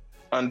year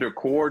under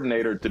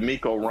coordinator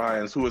DeMeco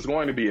Ryans, who is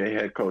going to be a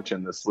head coach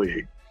in this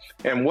league.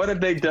 And what have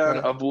they done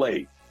of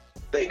late?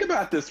 Think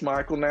about this,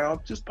 Michael,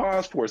 now. Just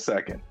pause for a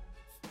second.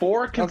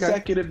 4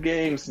 consecutive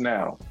games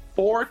now.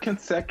 4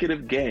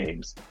 consecutive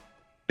games.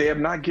 They have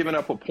not given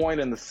up a point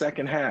in the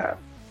second half.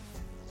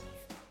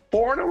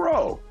 4 in a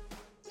row.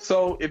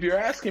 So if you're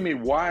asking me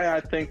why I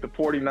think the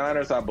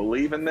 49ers, I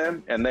believe in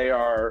them, and they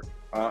are,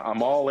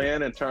 I'm all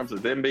in terms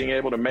of them being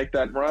able to make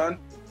that run.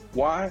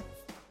 Why?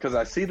 Because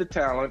I see the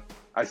talent.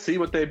 I see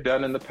what they've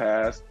done in the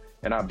past.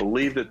 And I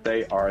believe that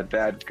they are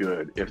that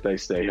good if they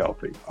stay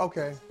healthy.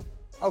 Okay.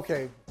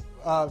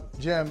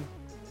 Jim.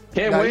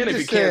 Can't win if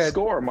you can't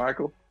score,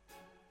 Michael.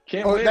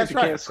 Can't win if you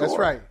can't score. That's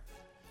right.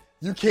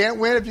 You can't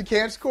win if you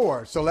can't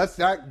score. So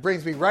that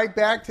brings me right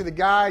back to the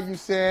guy you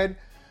said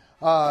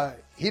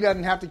he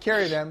doesn't have to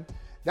carry them.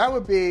 That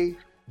would be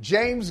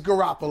James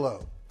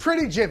Garoppolo.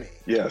 Pretty Jimmy.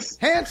 Yes.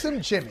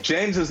 Handsome Jimmy.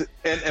 James is,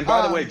 and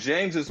by the way,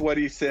 James is what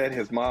he said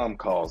his mom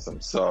calls him.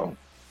 So,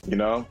 you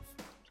know.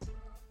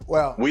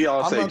 Well, we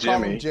all say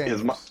Jimmy.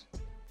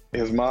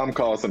 His mom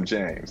calls him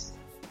James.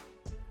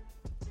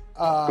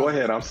 Go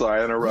ahead. I'm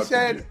sorry, I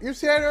interrupted you. You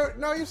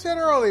said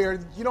earlier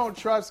you don't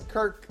trust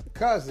Kirk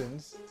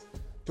Cousins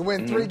to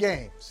win 3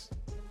 games.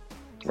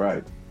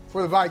 Right.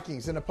 For the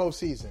Vikings in the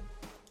postseason.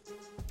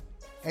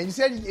 And you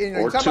said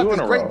you talk about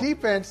this great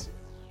defense.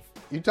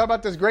 You talk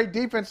about this great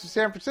defense in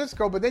San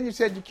Francisco, but then you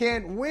said you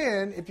can't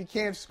win if you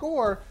can't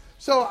score.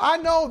 So I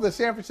know the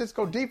San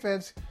Francisco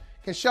defense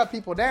can shut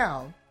people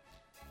down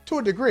to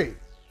a degree.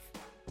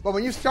 But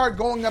when you start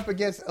going up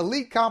against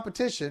elite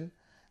competition,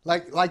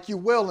 like you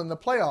will in the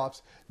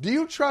playoffs, do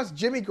you trust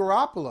Jimmy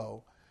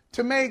Garoppolo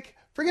to make,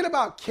 forget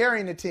about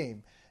carrying the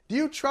team, do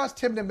you trust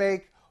him to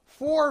make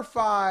 4 or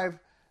 5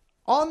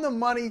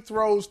 on-the-money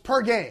throws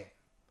per game,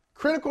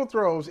 critical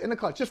throws in the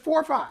clutch, just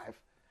 4 or 5,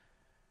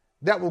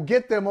 that will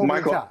get them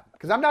over the top?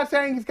 Because I'm not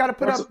saying he's got to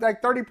put up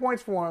like 30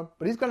 points for him,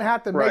 but he's going to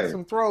have to make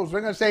some throws.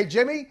 We're going to say,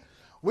 Jimmy,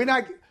 we're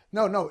not...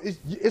 No,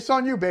 it's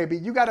on you, baby.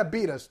 You got to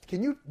beat us.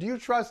 Do you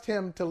trust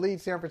him to lead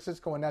San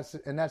Francisco in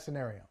that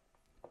scenario?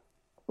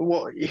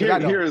 Well,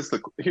 here is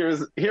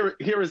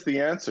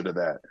the answer to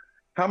that.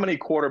 How many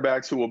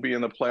quarterbacks who will be in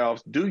the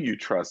playoffs do you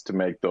trust to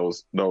make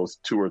those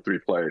 2 or 3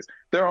 plays?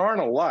 There aren't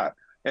a lot.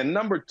 And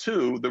number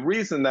 2, the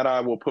reason that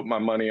I will put my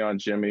money on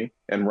Jimmy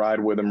and ride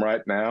with him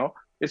right now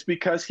is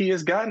because he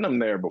has gotten them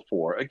there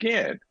before.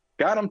 Again,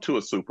 got him to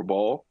a Super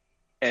Bowl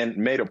and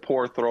made a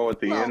poor throw at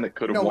the end that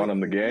could have won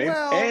him the game.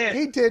 Well,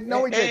 he did.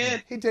 No, he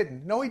didn't. He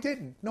didn't. No, he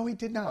didn't. No, he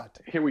did not.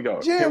 Here we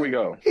go. Jim, here we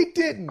go. He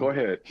didn't. Go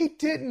ahead. He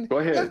didn't. Go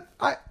ahead.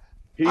 I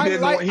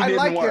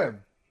like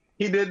him.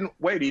 He didn't.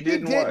 Wait, he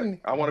didn't what?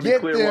 I want to be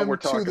clear what we're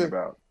talking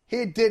about.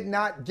 He did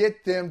not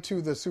get them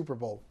to the Super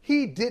Bowl.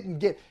 He didn't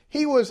get.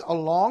 He was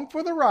along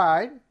for the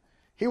ride.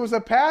 He was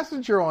a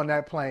passenger on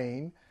that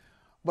plane,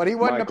 but he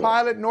wasn't a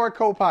pilot nor a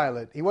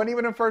co-pilot. He wasn't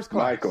even in first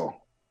class.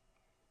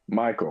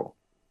 Michael,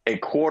 a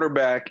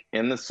quarterback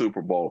in the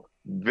Super Bowl,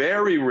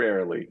 very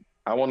rarely,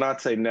 I will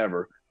not say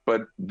never,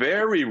 but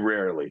very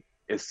rarely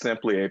is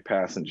simply a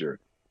passenger.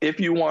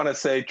 If you want to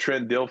say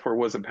Trent Dilfer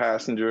was a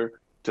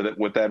passenger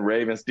with that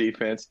Ravens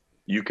defense,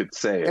 you could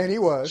say it. And he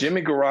was.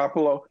 Jimmy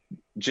Garoppolo,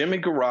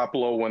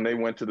 when they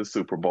went to the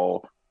Super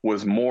Bowl,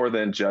 was more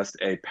than just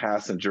a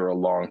passenger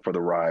along for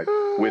the ride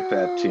with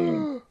that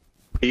team.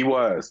 He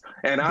was.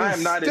 And I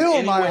am not in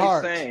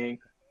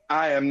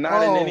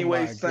any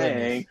way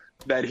saying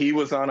that he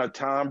was on a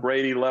Tom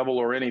Brady level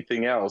or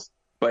anything else,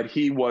 but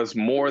he was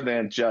more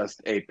than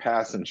just a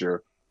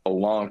passenger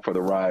along for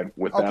the ride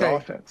with that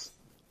offense.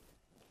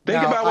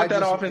 Think about what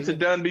that offense had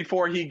done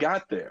before he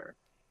got there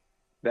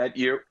that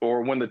year,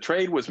 or when the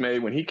trade was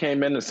made, when he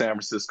came into San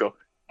Francisco.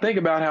 Think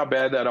about how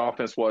bad that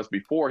offense was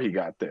before he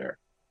got there.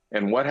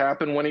 And what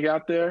happened when he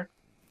got there?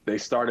 They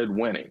started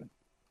winning.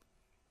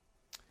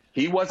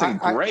 He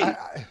wasn't great.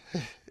 I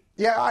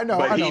know.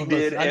 But I know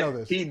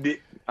this. He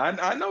did.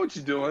 I know what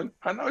you're doing.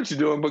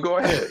 But go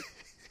ahead.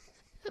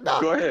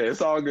 No. Go ahead.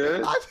 It's all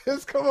good.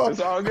 Come on. It's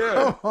all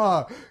good.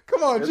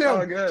 Come on,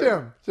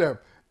 Jim. Jim.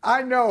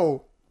 I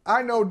know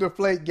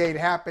Deflategate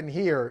happened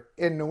here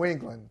in New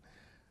England,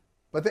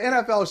 but the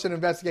NFL should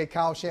investigate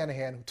Kyle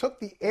Shanahan, who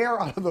took the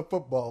air out of the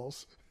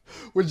footballs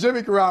with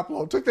Jimmy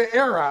Garoppolo, took the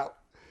air out.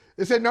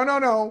 They said,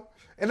 no,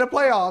 in the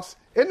playoffs.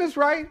 Isn't this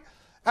right?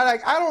 I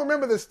don't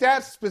remember the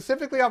stats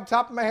specifically off the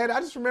top of my head. I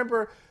just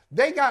remember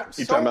they got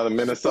talking about the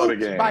Minnesota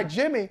game by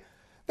Jimmy.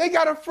 They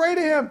got afraid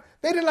of him.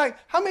 They didn't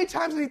how many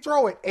times did he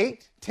throw it?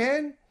 8,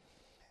 10?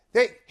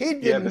 They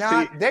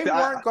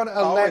weren't going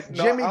to let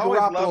Jimmy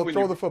Garoppolo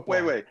throw the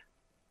football. Wait.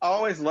 I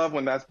always love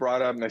when that's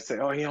brought up and they say,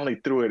 he only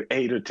threw it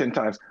 8 or 10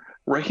 times.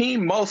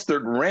 Raheem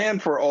Mostert ran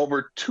for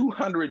over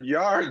 200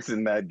 yards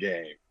in that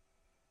game.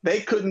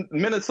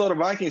 Minnesota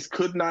Vikings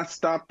could not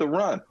stop the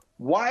run.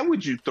 Why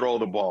would you throw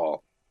the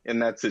ball in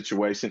that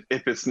situation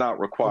if it's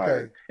not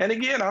required? Okay. And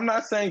again, I'm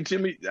not saying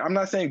Jimmy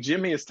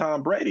is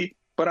Tom Brady,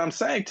 but I'm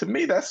saying, to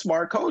me, that's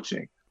smart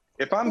coaching.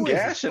 If I'm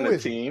gashing a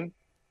team,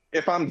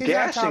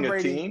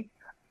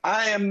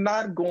 I am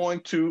not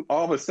going to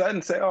all of a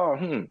sudden say,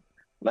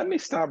 let me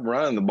stop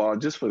running the ball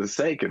just for the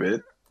sake of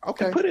it.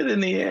 Okay. And put it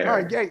in the air. All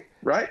right, Gary.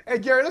 Right? Hey,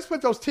 Gary, let's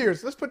put those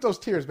tiers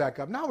back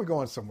up. Now we're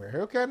going somewhere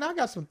here, okay? Now I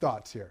got some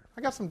thoughts here.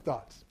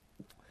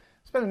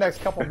 Spend the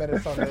next couple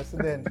minutes on this,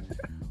 and then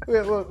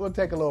we'll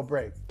take a little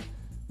break.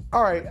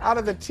 All right, out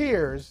of the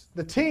tiers,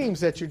 the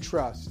teams that you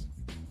trust.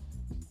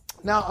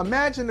 Now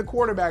imagine the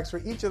quarterbacks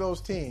for each of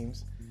those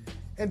teams,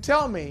 and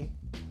tell me,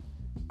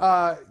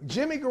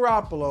 Jimmy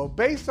Garoppolo,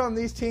 based on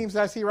these teams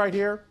I see right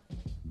here,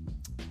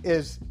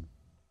 is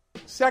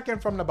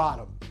second from the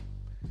bottom.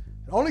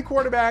 The only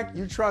quarterback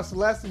you trust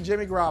less than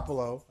Jimmy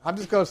Garoppolo, I'm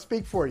just going to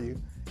speak for you,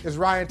 is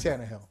Ryan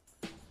Tannehill.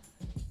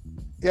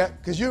 Yeah,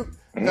 because you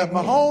got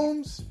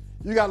Mahomes,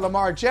 you got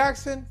Lamar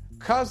Jackson,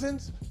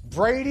 Cousins,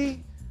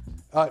 Brady,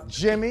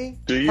 Jimmy,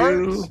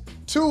 Hurts,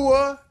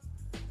 Tua,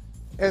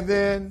 and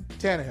then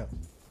Tannehill.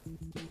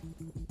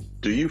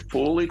 Do you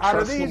fully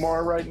trust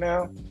Lamar right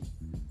now?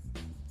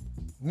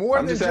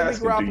 More than Jimmy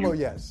Garoppolo,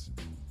 yes.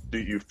 Do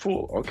you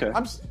Okay.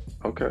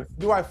 Okay.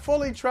 Do I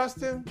fully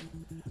trust him?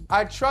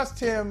 I trust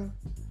him.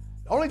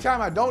 The only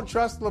time I don't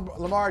trust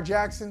Lamar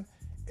Jackson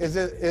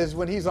is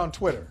when he's on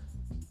Twitter.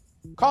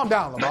 Calm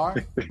down, Lamar.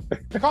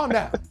 Calm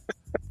down.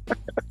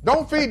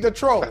 Don't feed the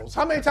trolls.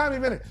 How many times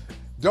have you been?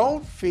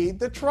 Don't feed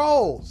the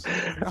trolls.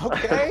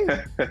 Okay?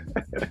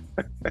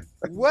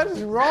 What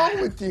is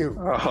wrong with you?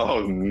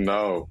 Oh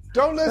no.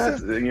 Don't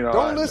listen.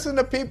 Don't listen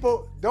to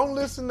people. Don't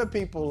listen to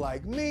people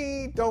like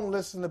me. Don't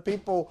listen to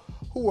people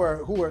who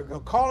are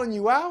calling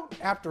you out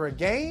after a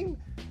game.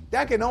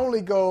 That can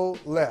only go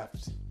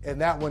left. And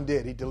that one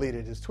did. He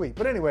deleted his tweet.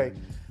 But anyway,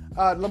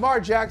 Lamar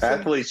Jackson.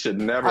 Athletes should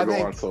never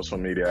go on social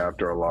media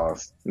after a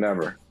loss.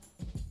 Never.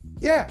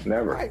 Yeah.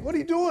 Never. Right. What are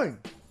you doing?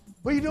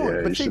 What are you doing?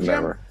 Yeah, but see, Jim,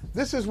 never.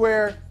 this is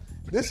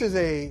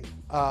a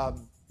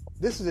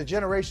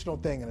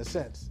generational thing in a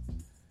sense.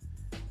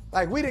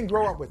 Like, we didn't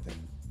grow up with it.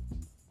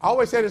 I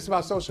always say this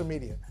about social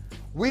media.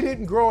 We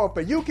didn't grow up,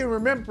 but you can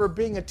remember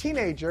being a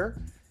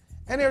teenager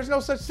and there's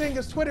no such thing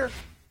as Twitter.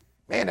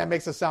 Man, that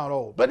makes us sound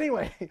old. But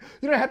anyway, you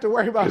don't have to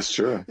worry about It's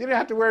true. You don't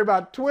have to worry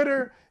about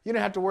Twitter. You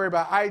don't have to worry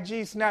about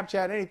IG,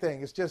 Snapchat,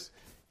 anything. It's just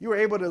you were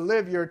able to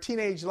live your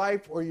teenage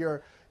life or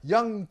your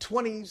young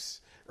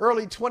 20s,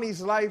 early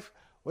 20s life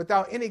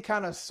without any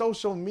kind of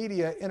social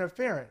media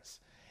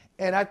interference.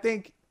 And I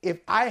think if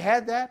I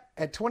had that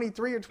at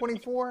 23 or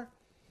 24,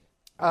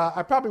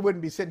 I probably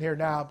wouldn't be sitting here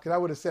now because I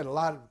would have said a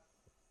lot of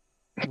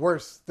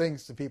worse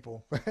things to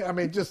people. I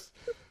mean, it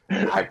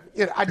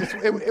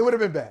would have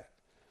been bad.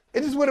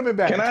 It just would have been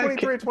bad. At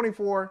 23 or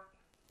 24,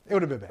 it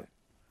would have been bad.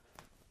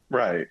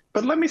 Right.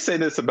 But let me say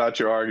this about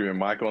your argument,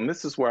 Michael, and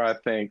this is where I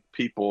think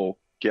people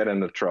get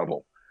into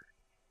trouble.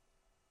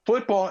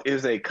 Football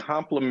is a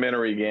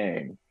complementary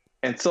game.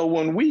 And so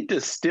when we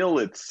distill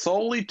it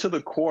solely to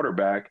the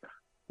quarterback,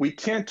 we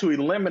tend to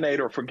eliminate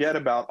or forget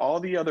about all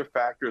the other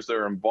factors that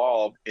are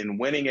involved in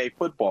winning a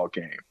football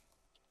game.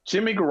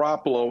 Jimmy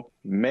Garoppolo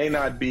may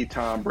not be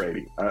Tom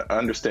Brady.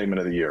 Understatement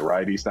of the year,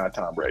 right? He's not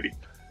Tom Brady.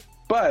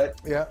 But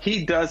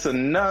he does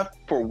enough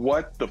for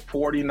what the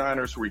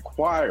 49ers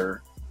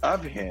require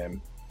of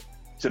him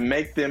to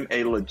make them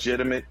a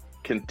legitimate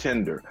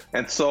contender.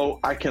 And so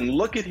I can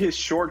look at his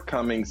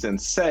shortcomings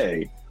and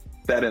say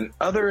that in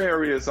other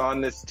areas on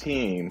this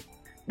team,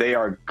 they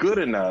are good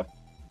enough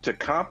to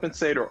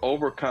compensate or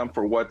overcome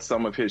for what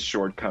some of his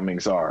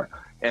shortcomings are.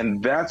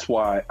 And that's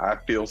why I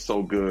feel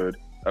so good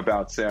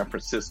about San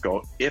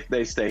Francisco if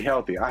they stay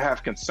healthy. I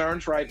have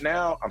concerns right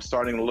now. I'm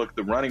starting to look at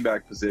the running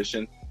back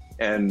position,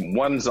 and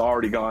one's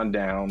already gone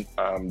down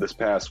this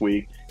past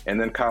week. And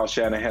then Kyle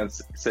Shanahan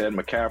said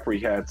McCaffrey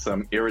had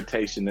some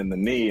irritation in the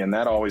knee, and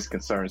that always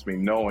concerns me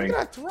knowing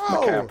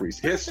McCaffrey's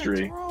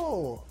history.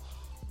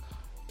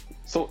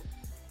 So,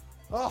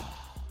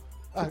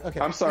 okay.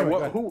 I'm sorry.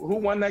 Anyway, who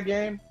won that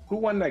game? Who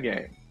won that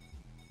game?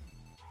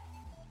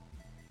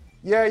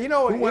 Yeah, you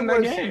know, who won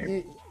that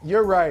game?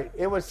 You're right.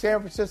 It was San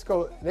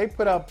Francisco. They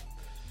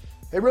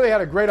really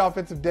had a great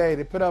offensive day.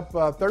 They put up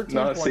 13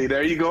 points. See,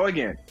 there you go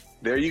again.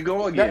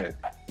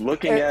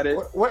 Looking at it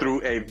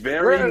through a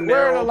very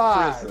narrow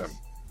prism.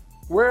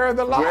 Where are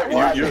the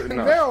lies?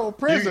 Narrow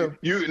prism.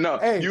 You're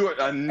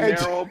a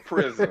narrow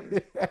prism.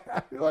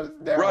 What's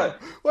narrow?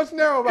 What's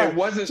narrow about it? It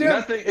wasn't Jim,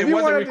 nothing. It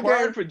wasn't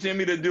required for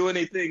Jimmy to do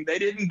anything. They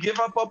didn't give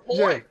up a point.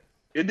 Jim,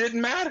 it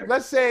didn't matter.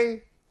 Let's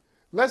say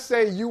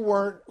you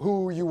weren't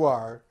who you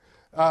are,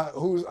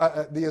 who's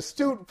the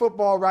astute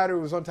football writer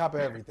who's on top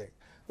of everything.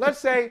 Let's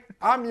say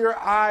I'm your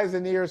eyes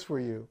and ears for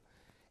you,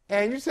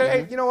 and you say,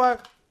 hey, you know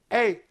what?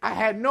 Hey, I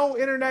had no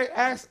internet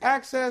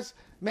access.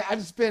 Man,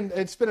 it's been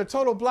a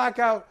total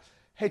blackout.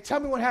 Hey, tell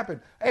me what happened.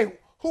 Hey,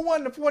 who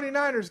won the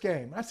 49ers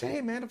game? I say,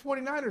 hey, man, the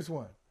 49ers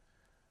won.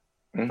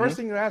 First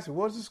thing you ask me,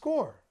 what was the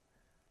score?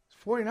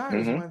 The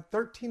 49ers won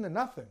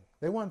 13-0.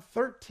 They won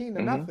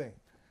 13-0.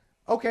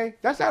 Okay,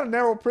 that's not a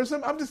narrow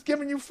prism. I'm just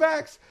giving you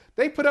facts.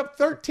 They put up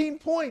 13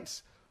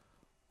 points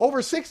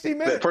over 60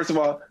 minutes. First of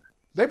all,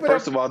 they put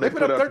up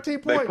 13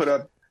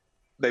 points.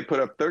 They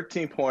put up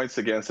 13 points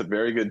against a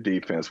very good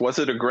defense. Was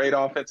it a great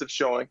offensive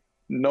showing?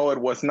 No, it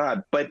was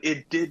not. But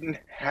it didn't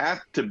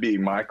have to be,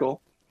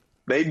 Michael.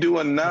 They do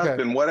enough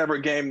in whatever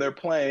game they're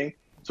playing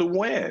to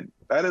win.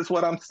 That is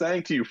what I'm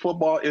saying to you.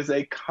 Football is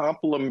a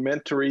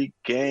complementary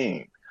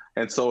game.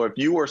 And so if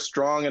you are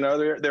strong in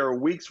there are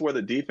weeks where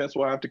the defense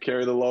will have to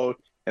carry the load,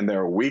 and there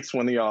are weeks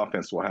when the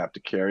offense will have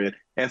to carry it,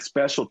 and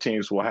special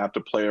teams will have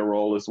to play a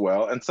role as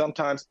well. And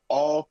sometimes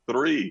all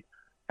three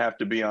have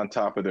to be on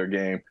top of their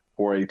game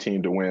for a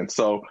team to win.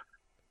 So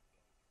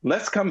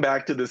let's come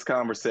back to this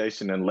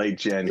conversation in late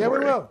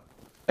January. Yeah, we will.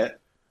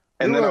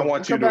 And then I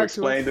want you to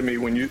explain to me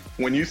when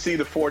you see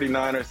the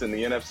 49ers in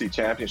the NFC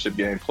Championship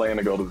game playing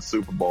to go to the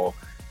Super Bowl,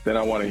 then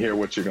I want to hear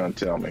what you're going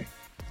to tell me.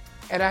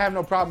 And I have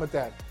no problem with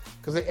that.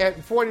 Because at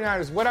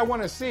 49ers, what I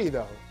want to see,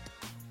 though,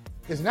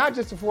 is not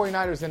just the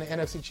 49ers in the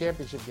NFC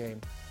Championship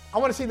game. I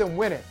want to see them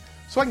win it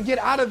so I can get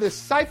out of this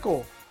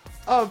cycle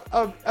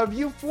of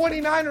you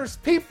 49ers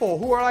people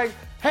who are like,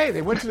 hey,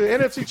 they went to the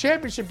NFC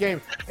Championship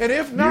game, and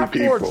if not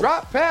for a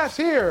drop pass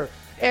here,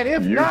 and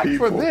if not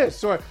for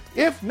this, or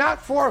if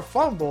not for a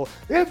fumble,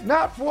 if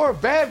not for a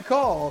bad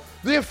call,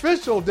 the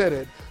official did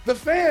it. The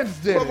fans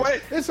did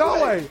it. It's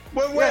always.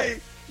 But wait,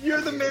 you're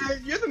the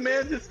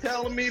man just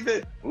telling me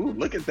that, ooh,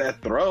 look at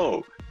that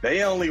throw.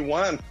 They only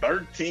won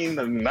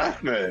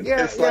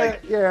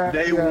 13-0.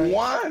 They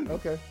won.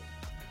 Okay.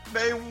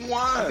 They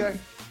won. Okay.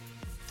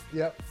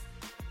 Yep.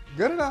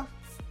 Good enough.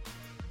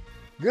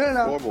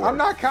 I'm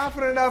not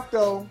confident enough,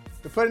 though,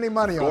 to put any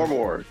money on it.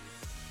 Scoreboard.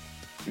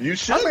 You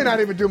should. I may not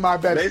even do my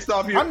bets.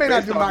 I may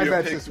not do my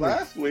bets this week.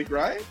 Last week,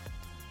 right?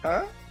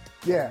 Huh?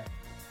 Yeah.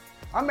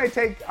 I may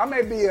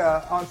be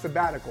on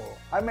sabbatical.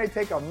 I may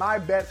take a my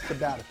bet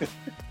sabbatical.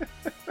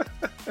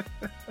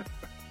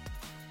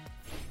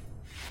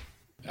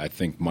 I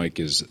think Mike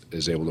is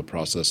able to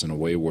process in a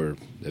way where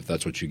if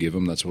that's what you give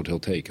him, that's what he'll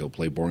take. He'll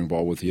play boring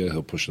ball with you.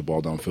 He'll push the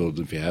ball downfield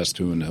if he has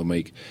to, and he'll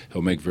make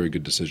very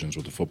good decisions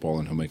with the football,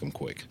 and he'll make them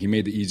quick. He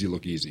made the easy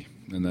look easy,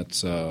 and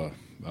that's I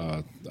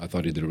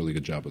thought he did a really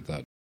good job with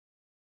that.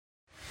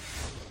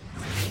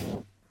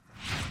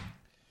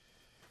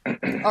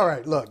 All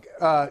right, look,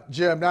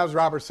 Jim, that was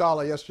Robert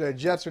Saleh yesterday.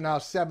 Jets are now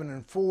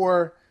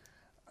 7-4.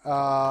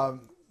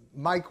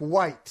 Mike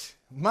White,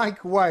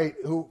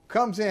 who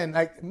comes in,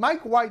 like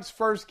Mike White's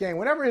first game,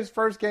 whenever his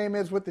first game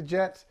is with the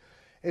Jets,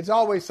 it's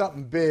always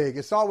something big.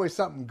 It's always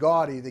something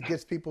gaudy that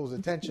gets people's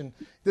attention.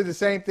 Did the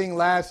same thing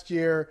last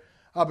year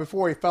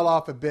before he fell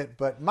off a bit.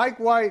 But Mike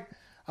White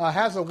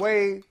has a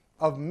way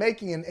of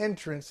making an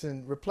entrance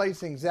and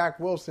replacing Zach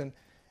Wilson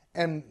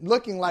and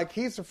looking like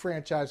he's a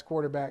franchise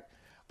quarterback.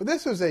 But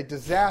this was a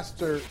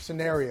disaster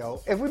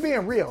scenario. If we're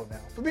being real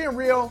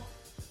now,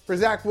 for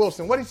Zach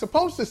Wilson, what he's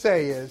supposed to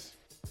say is,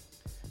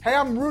 hey,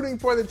 I'm rooting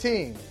for the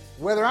team.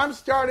 Whether I'm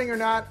starting or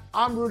not,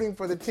 I'm rooting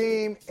for the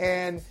team.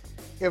 And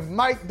if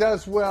Mike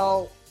does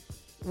well,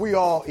 we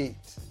all eat.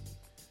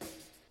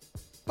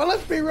 But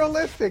let's be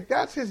realistic.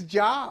 That's his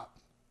job.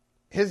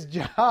 His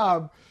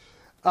job.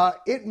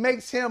 It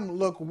makes him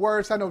look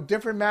worse. I know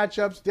different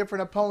matchups,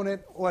 different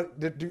opponent. What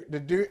the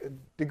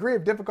degree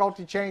of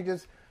difficulty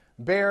changes.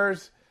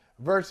 Bears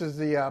versus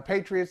the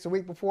Patriots the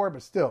week before,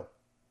 but still,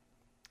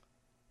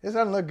 this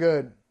doesn't look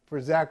good for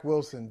Zach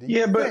Wilson. Do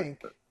you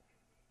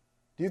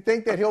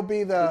think that he'll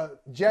be the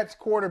Jets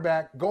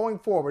quarterback going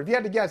forward? If you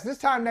had to guess, this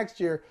time next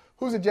year,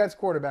 who's the Jets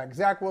quarterback,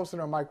 Zach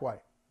Wilson or Mike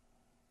White?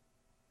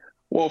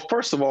 Well,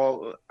 first of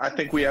all, I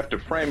think we have to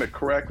frame it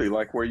correctly,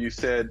 like where you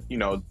said,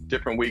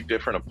 different week,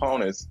 different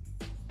opponents.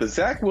 The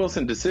Zach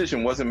Wilson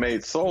decision wasn't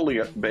made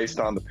solely based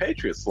on the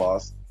Patriots'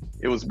 loss.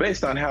 It was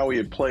based on how he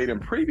had played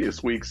in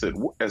previous weeks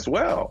as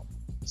well.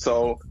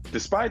 So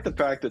despite the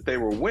fact that they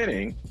were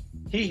winning,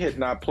 he had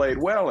not played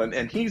well.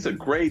 And he's a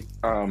great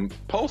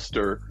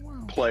poster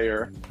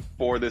player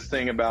for this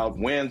thing about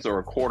wins or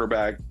a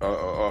quarterback.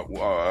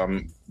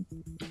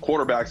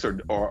 Quarterbacks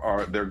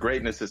are their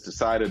greatness is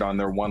decided on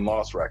their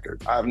one-loss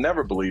record. I've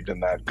never believed in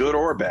that, good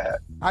or bad.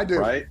 I do.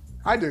 Right?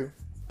 I do.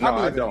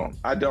 No,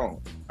 I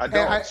don't.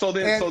 So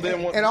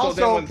then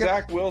when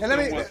Zach Wilson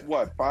was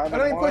what, 5-1?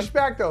 Let me push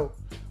back though.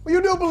 Well,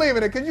 you do believe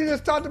in it because you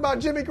just talked about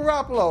Jimmy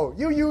Garoppolo.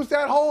 You used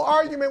that whole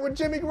argument with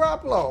Jimmy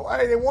Garoppolo.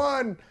 Hey, they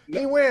won.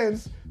 He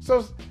wins.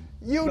 So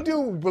you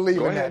do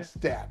believe in that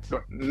stat.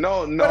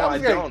 No, I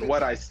don't.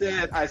 What I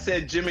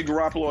said Jimmy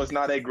Garoppolo is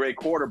not a great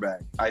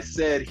quarterback. I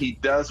said he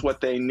does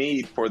what they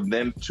need for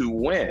them to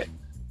win,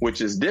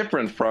 which is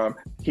different from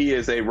he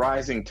is a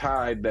rising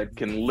tide that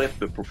can lift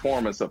the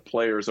performance of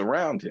players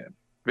around him.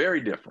 Very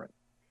different.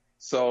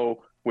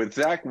 So with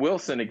Zach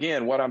Wilson,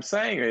 again, what I'm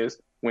saying is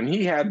when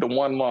he had the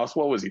one loss,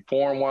 what was he,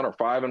 4-1 or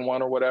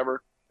 5-1 or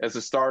whatever as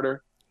a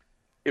starter?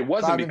 It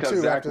wasn't because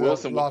Zach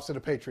Wilson lost to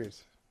the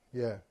Patriots.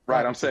 Yeah.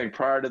 Right. I'm saying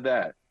prior to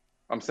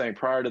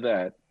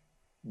that,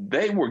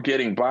 they were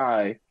getting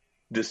by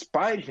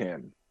despite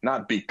him,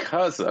 not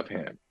because of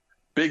him.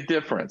 Big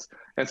difference.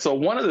 And so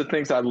one of the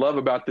things I love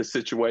about this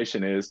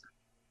situation is,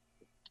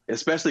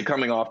 especially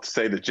coming off,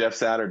 say, the Jeff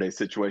Saturday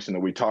situation that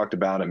we talked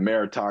about and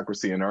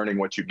meritocracy and earning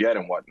what you get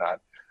and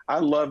whatnot. I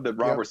love that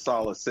Robert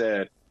Saleh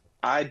said,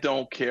 I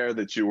don't care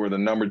that you were the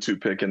number 2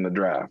 pick in the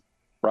draft,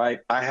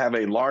 right? I have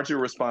a larger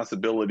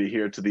responsibility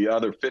here to the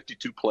other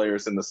 52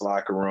 players in this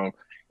locker room.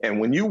 And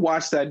when you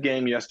watched that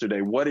game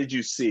yesterday, what did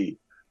you see?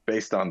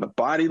 Based on the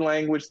body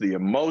language, the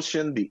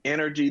emotion, the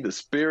energy, the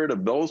spirit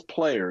of those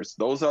players,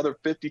 those other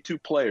 52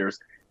 players,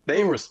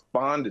 they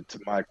responded to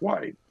Mike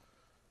White,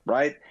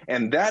 right?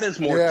 And that is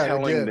more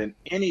telling than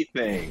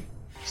anything.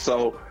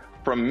 So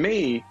from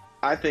me,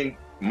 I think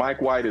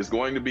Mike White is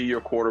going to be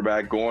your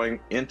quarterback going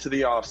into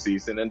the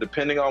offseason. And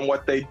depending on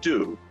what they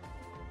do,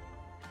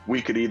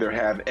 we could either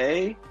have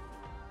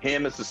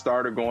him as the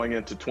starter going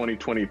into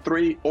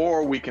 2023,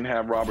 or we can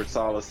have Robert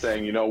Saleh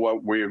saying, you know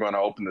what, we're going to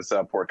open this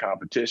up for a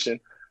competition.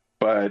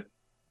 But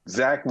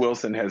Zach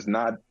Wilson has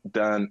not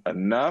done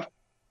enough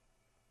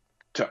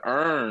to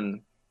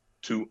earn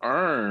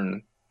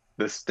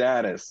the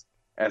status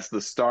as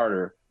the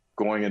starter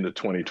going into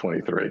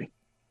 2023.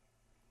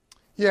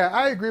 Yeah,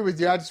 I agree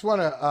with you. I just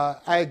want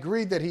to I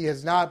agree that he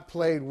has not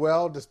played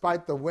well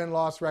despite the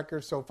win-loss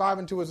record. So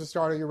 5-2 as a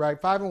starter, you're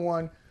right.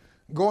 5-1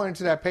 going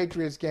into that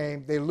Patriots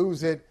game. They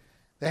lose it.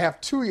 They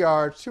have 2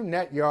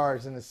 net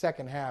yards in the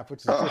second half,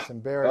 which is just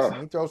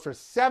embarrassing. He throws for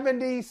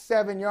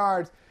 77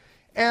 yards.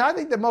 And I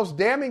think the most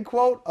damning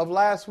quote of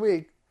last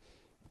week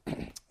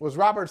was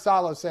Robert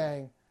Saleh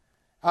saying,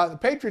 the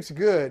Patriots are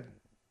good,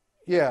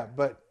 yeah,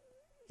 but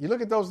you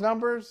look at those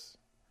numbers,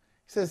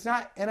 he says, it's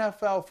not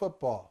NFL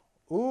football.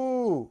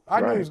 Ooh,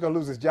 I knew he was going to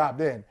lose his job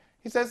then.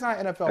 He said it's not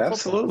NFL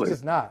football. It's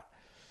just not.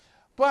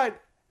 But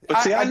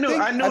see, I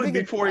knew it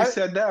before he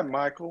said that,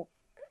 Michael.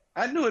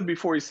 I knew it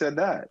before he said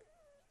that.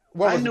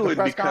 What was it, the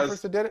press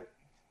conference that did it?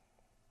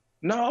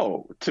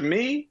 No, to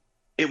me,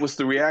 it was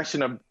the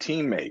reaction of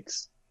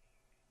teammates.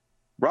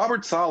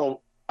 Robert Saleh,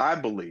 I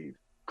believe,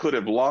 could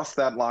have lost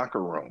that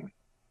locker room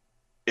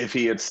if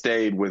he had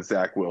stayed with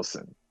Zach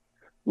Wilson.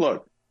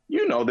 Look,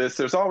 you know this.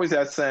 There's always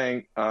that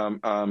saying,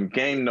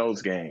 game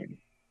knows game.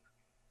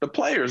 The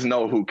players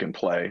know who can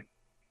play,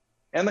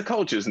 and the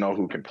coaches know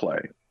who can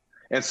play.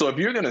 And so if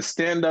you're going to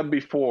stand up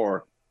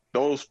before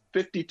those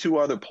 52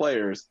 other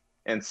players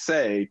and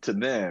say to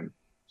them,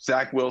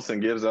 Zach Wilson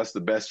gives us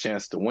the best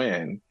chance to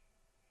win,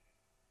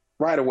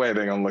 right away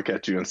they're going to look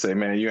at you and say,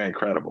 man, you ain't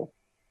credible.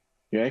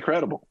 You ain't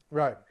credible.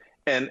 Right.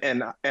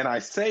 And I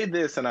say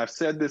this, and I've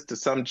said this to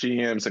some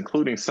GMs,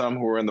 including some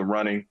who are in the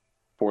running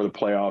for the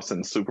playoffs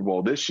and the Super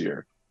Bowl this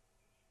year.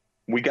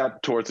 We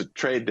got towards a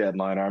trade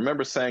deadline. I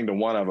remember saying to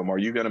one of them, are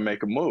you going to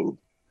make a move?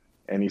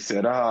 And he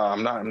said,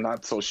 I'm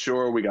not so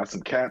sure. We got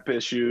some cap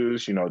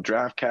issues,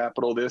 draft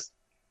capital, this.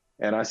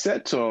 And I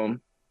said to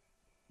him,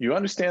 you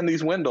understand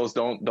these windows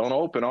don't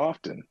open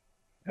often,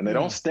 and they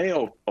don't stay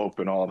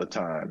open all the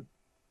time.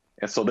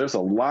 And so there's a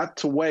lot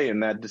to weigh in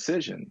that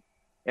decision.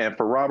 And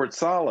for Robert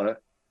Saleh,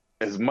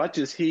 as much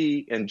as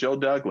he and Joe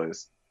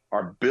Douglas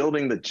are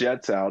building the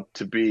Jets out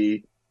to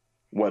be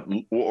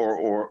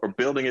or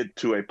building it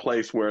to a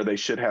place where they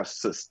should have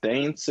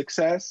sustained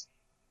success,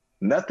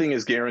 Nothing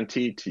is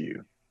guaranteed to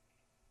you.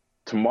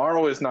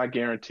 Tomorrow is not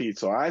guaranteed.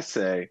 So I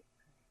say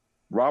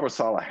Robert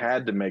Saleh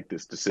had to make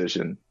this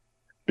decision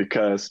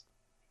because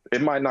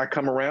it might not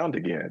come around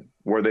again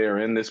where they are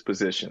in this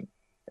position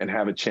and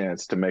have a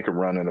chance to make a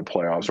run in the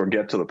playoffs or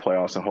get to the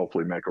playoffs and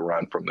hopefully make a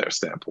run from their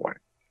standpoint.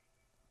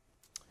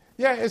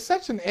 Yeah, it's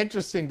such an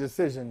interesting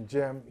decision,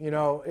 Jim. You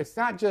know, it's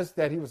not just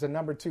that he was a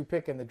number 2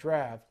 pick in the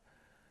draft,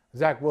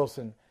 Zach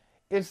Wilson.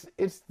 It's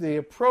the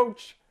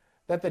approach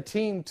that the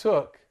team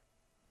took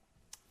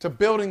to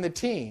building the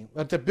team,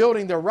 to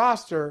building their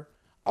roster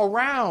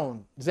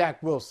around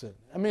Zach Wilson.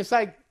 I mean, it's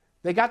like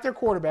they got their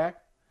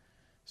quarterback.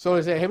 So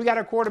they say, hey, we got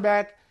our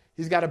quarterback.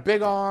 He's got a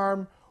big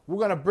arm. We're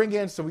going to bring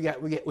in, so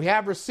we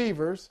have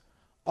receivers.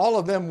 All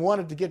of them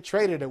wanted to get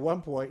traded at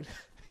one point.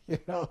 You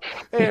know,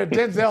 hey,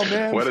 Denzel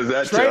Mims. What does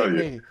that tell you?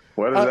 Me.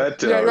 What does that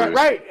tell you?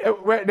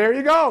 Right. There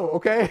you go.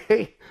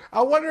 Okay.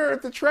 I wonder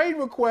if the trade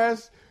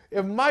request,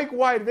 if Mike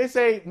White, they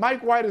say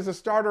Mike White is a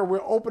starter,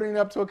 we're opening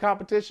up to a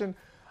competition.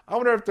 I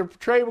wonder if the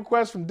trade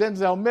request from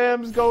Denzel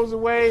Mims goes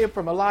away,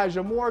 from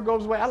Elijah Moore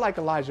goes away. I like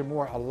Elijah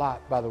Moore a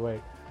lot, by the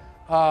way.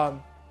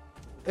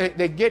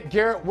 They get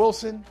Garrett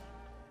Wilson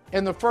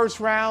in the first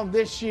round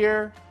this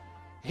year.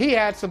 He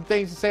had some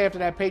things to say after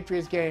that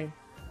Patriots game.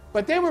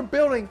 But they were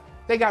building,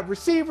 they got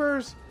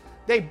receivers.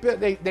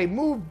 They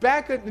moved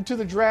back into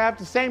the draft,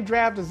 the same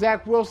draft as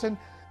Zach Wilson.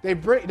 They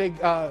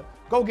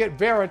go get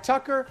Vera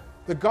Tucker,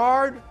 the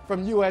guard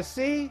from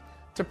USC,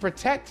 to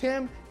protect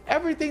him.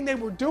 Everything they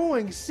were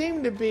doing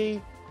seemed to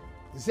be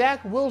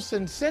Zach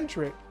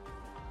Wilson-centric.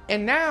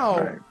 And now,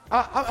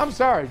 right. I'm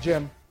sorry,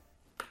 Jim.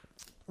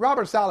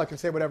 Robert Saleh can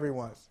say whatever he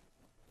wants.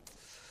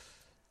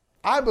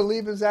 I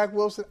believe in Zach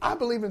Wilson. I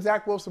believe in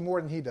Zach Wilson more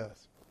than he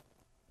does.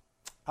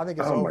 I think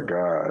it's over. Oh, my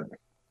God.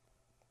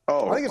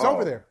 I think it's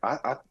over there.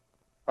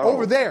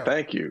 Over there.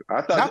 Thank you.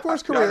 I thought, not for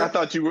his career. I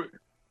thought you were.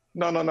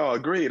 No.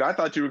 Agreed. I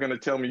thought you were going to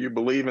tell me you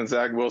believe in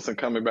Zach Wilson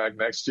coming back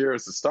next year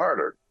as a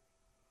starter.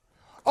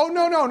 Oh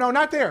no,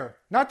 not there.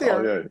 Not there.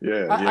 Oh,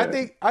 yeah. I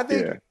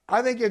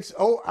think it's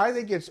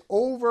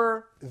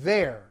over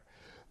there,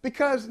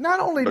 because not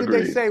only did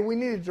Agreed. they say we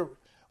need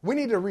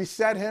to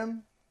reset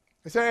him.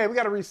 They said, hey, we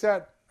got to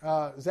reset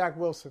Zach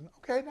Wilson.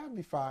 Okay, that'd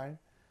be fine.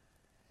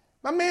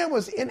 My man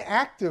was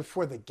inactive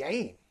for the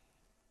game.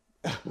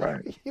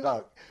 Right. You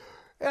know,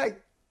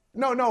 like,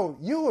 no,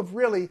 you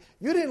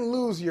didn't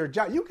lose your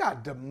job. You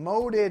got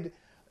demoted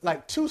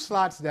like 2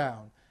 slots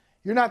down.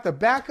 You're not the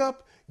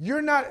backup. You're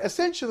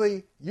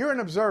an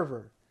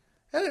observer.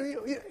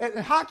 And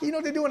hockey, you know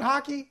what they do in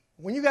hockey?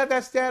 When you got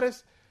that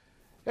status,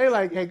 they're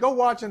like, hey, go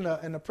watch in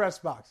the press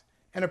box.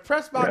 And the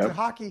press box in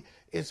hockey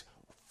is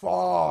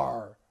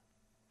far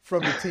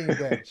from the team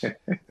bench.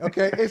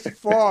 Okay? It's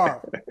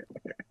far.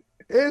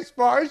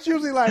 It's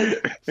usually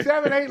like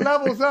 7, 8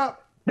 levels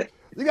up.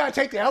 You got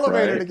to take the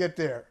elevator to get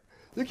there.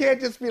 You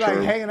can't just be like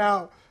hanging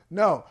out.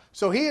 No.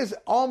 So he is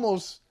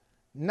almost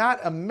not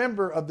a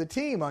member of the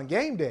team on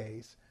game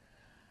days.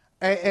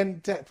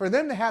 And for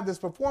them to have this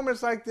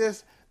performance like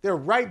this, they're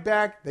right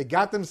back. They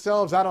got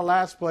themselves out of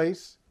last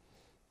place.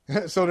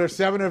 So they're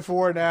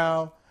 7-4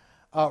 now.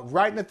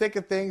 Right in the thick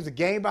of things. A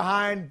game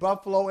behind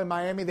Buffalo and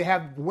Miami. They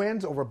have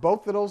wins over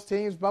both of those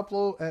teams,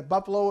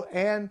 Buffalo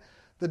and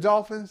the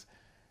Dolphins.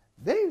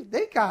 They've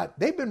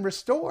been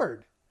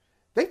restored.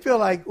 They feel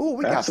like, ooh,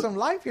 we got some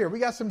life here. We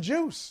got some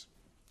juice.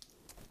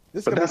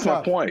 But that's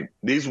my point.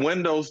 These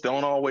windows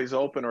don't always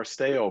open or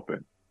stay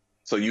open.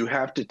 So you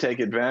have to take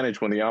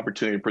advantage when the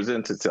opportunity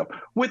presents itself,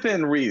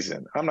 within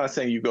reason. I'm not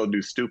saying you go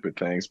do stupid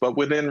things, but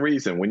within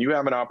reason. When you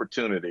have an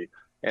opportunity,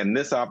 and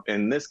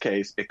in this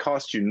case, it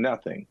costs you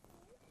nothing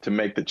to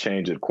make the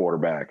change at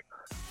quarterback.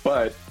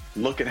 But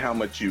look at how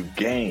much you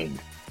gained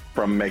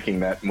from making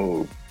that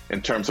move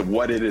in terms of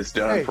what it has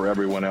done for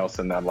everyone else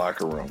in that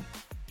locker room.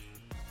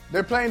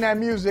 They're playing that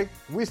music.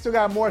 We still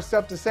got more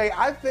stuff to say.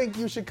 I think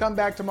you should come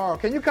back tomorrow.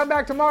 Can you come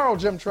back tomorrow,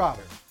 Jim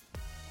Trotter?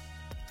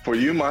 For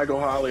you, Michael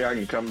Holley, I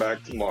can come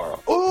back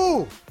tomorrow.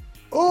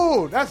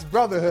 Ooh, that's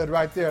brotherhood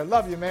right there.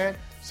 Love you, man.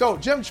 So,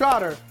 Jim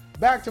Trotter,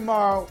 back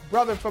tomorrow.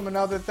 Brother from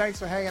another. Thanks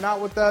for hanging out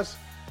with us.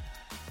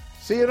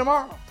 See you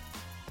tomorrow.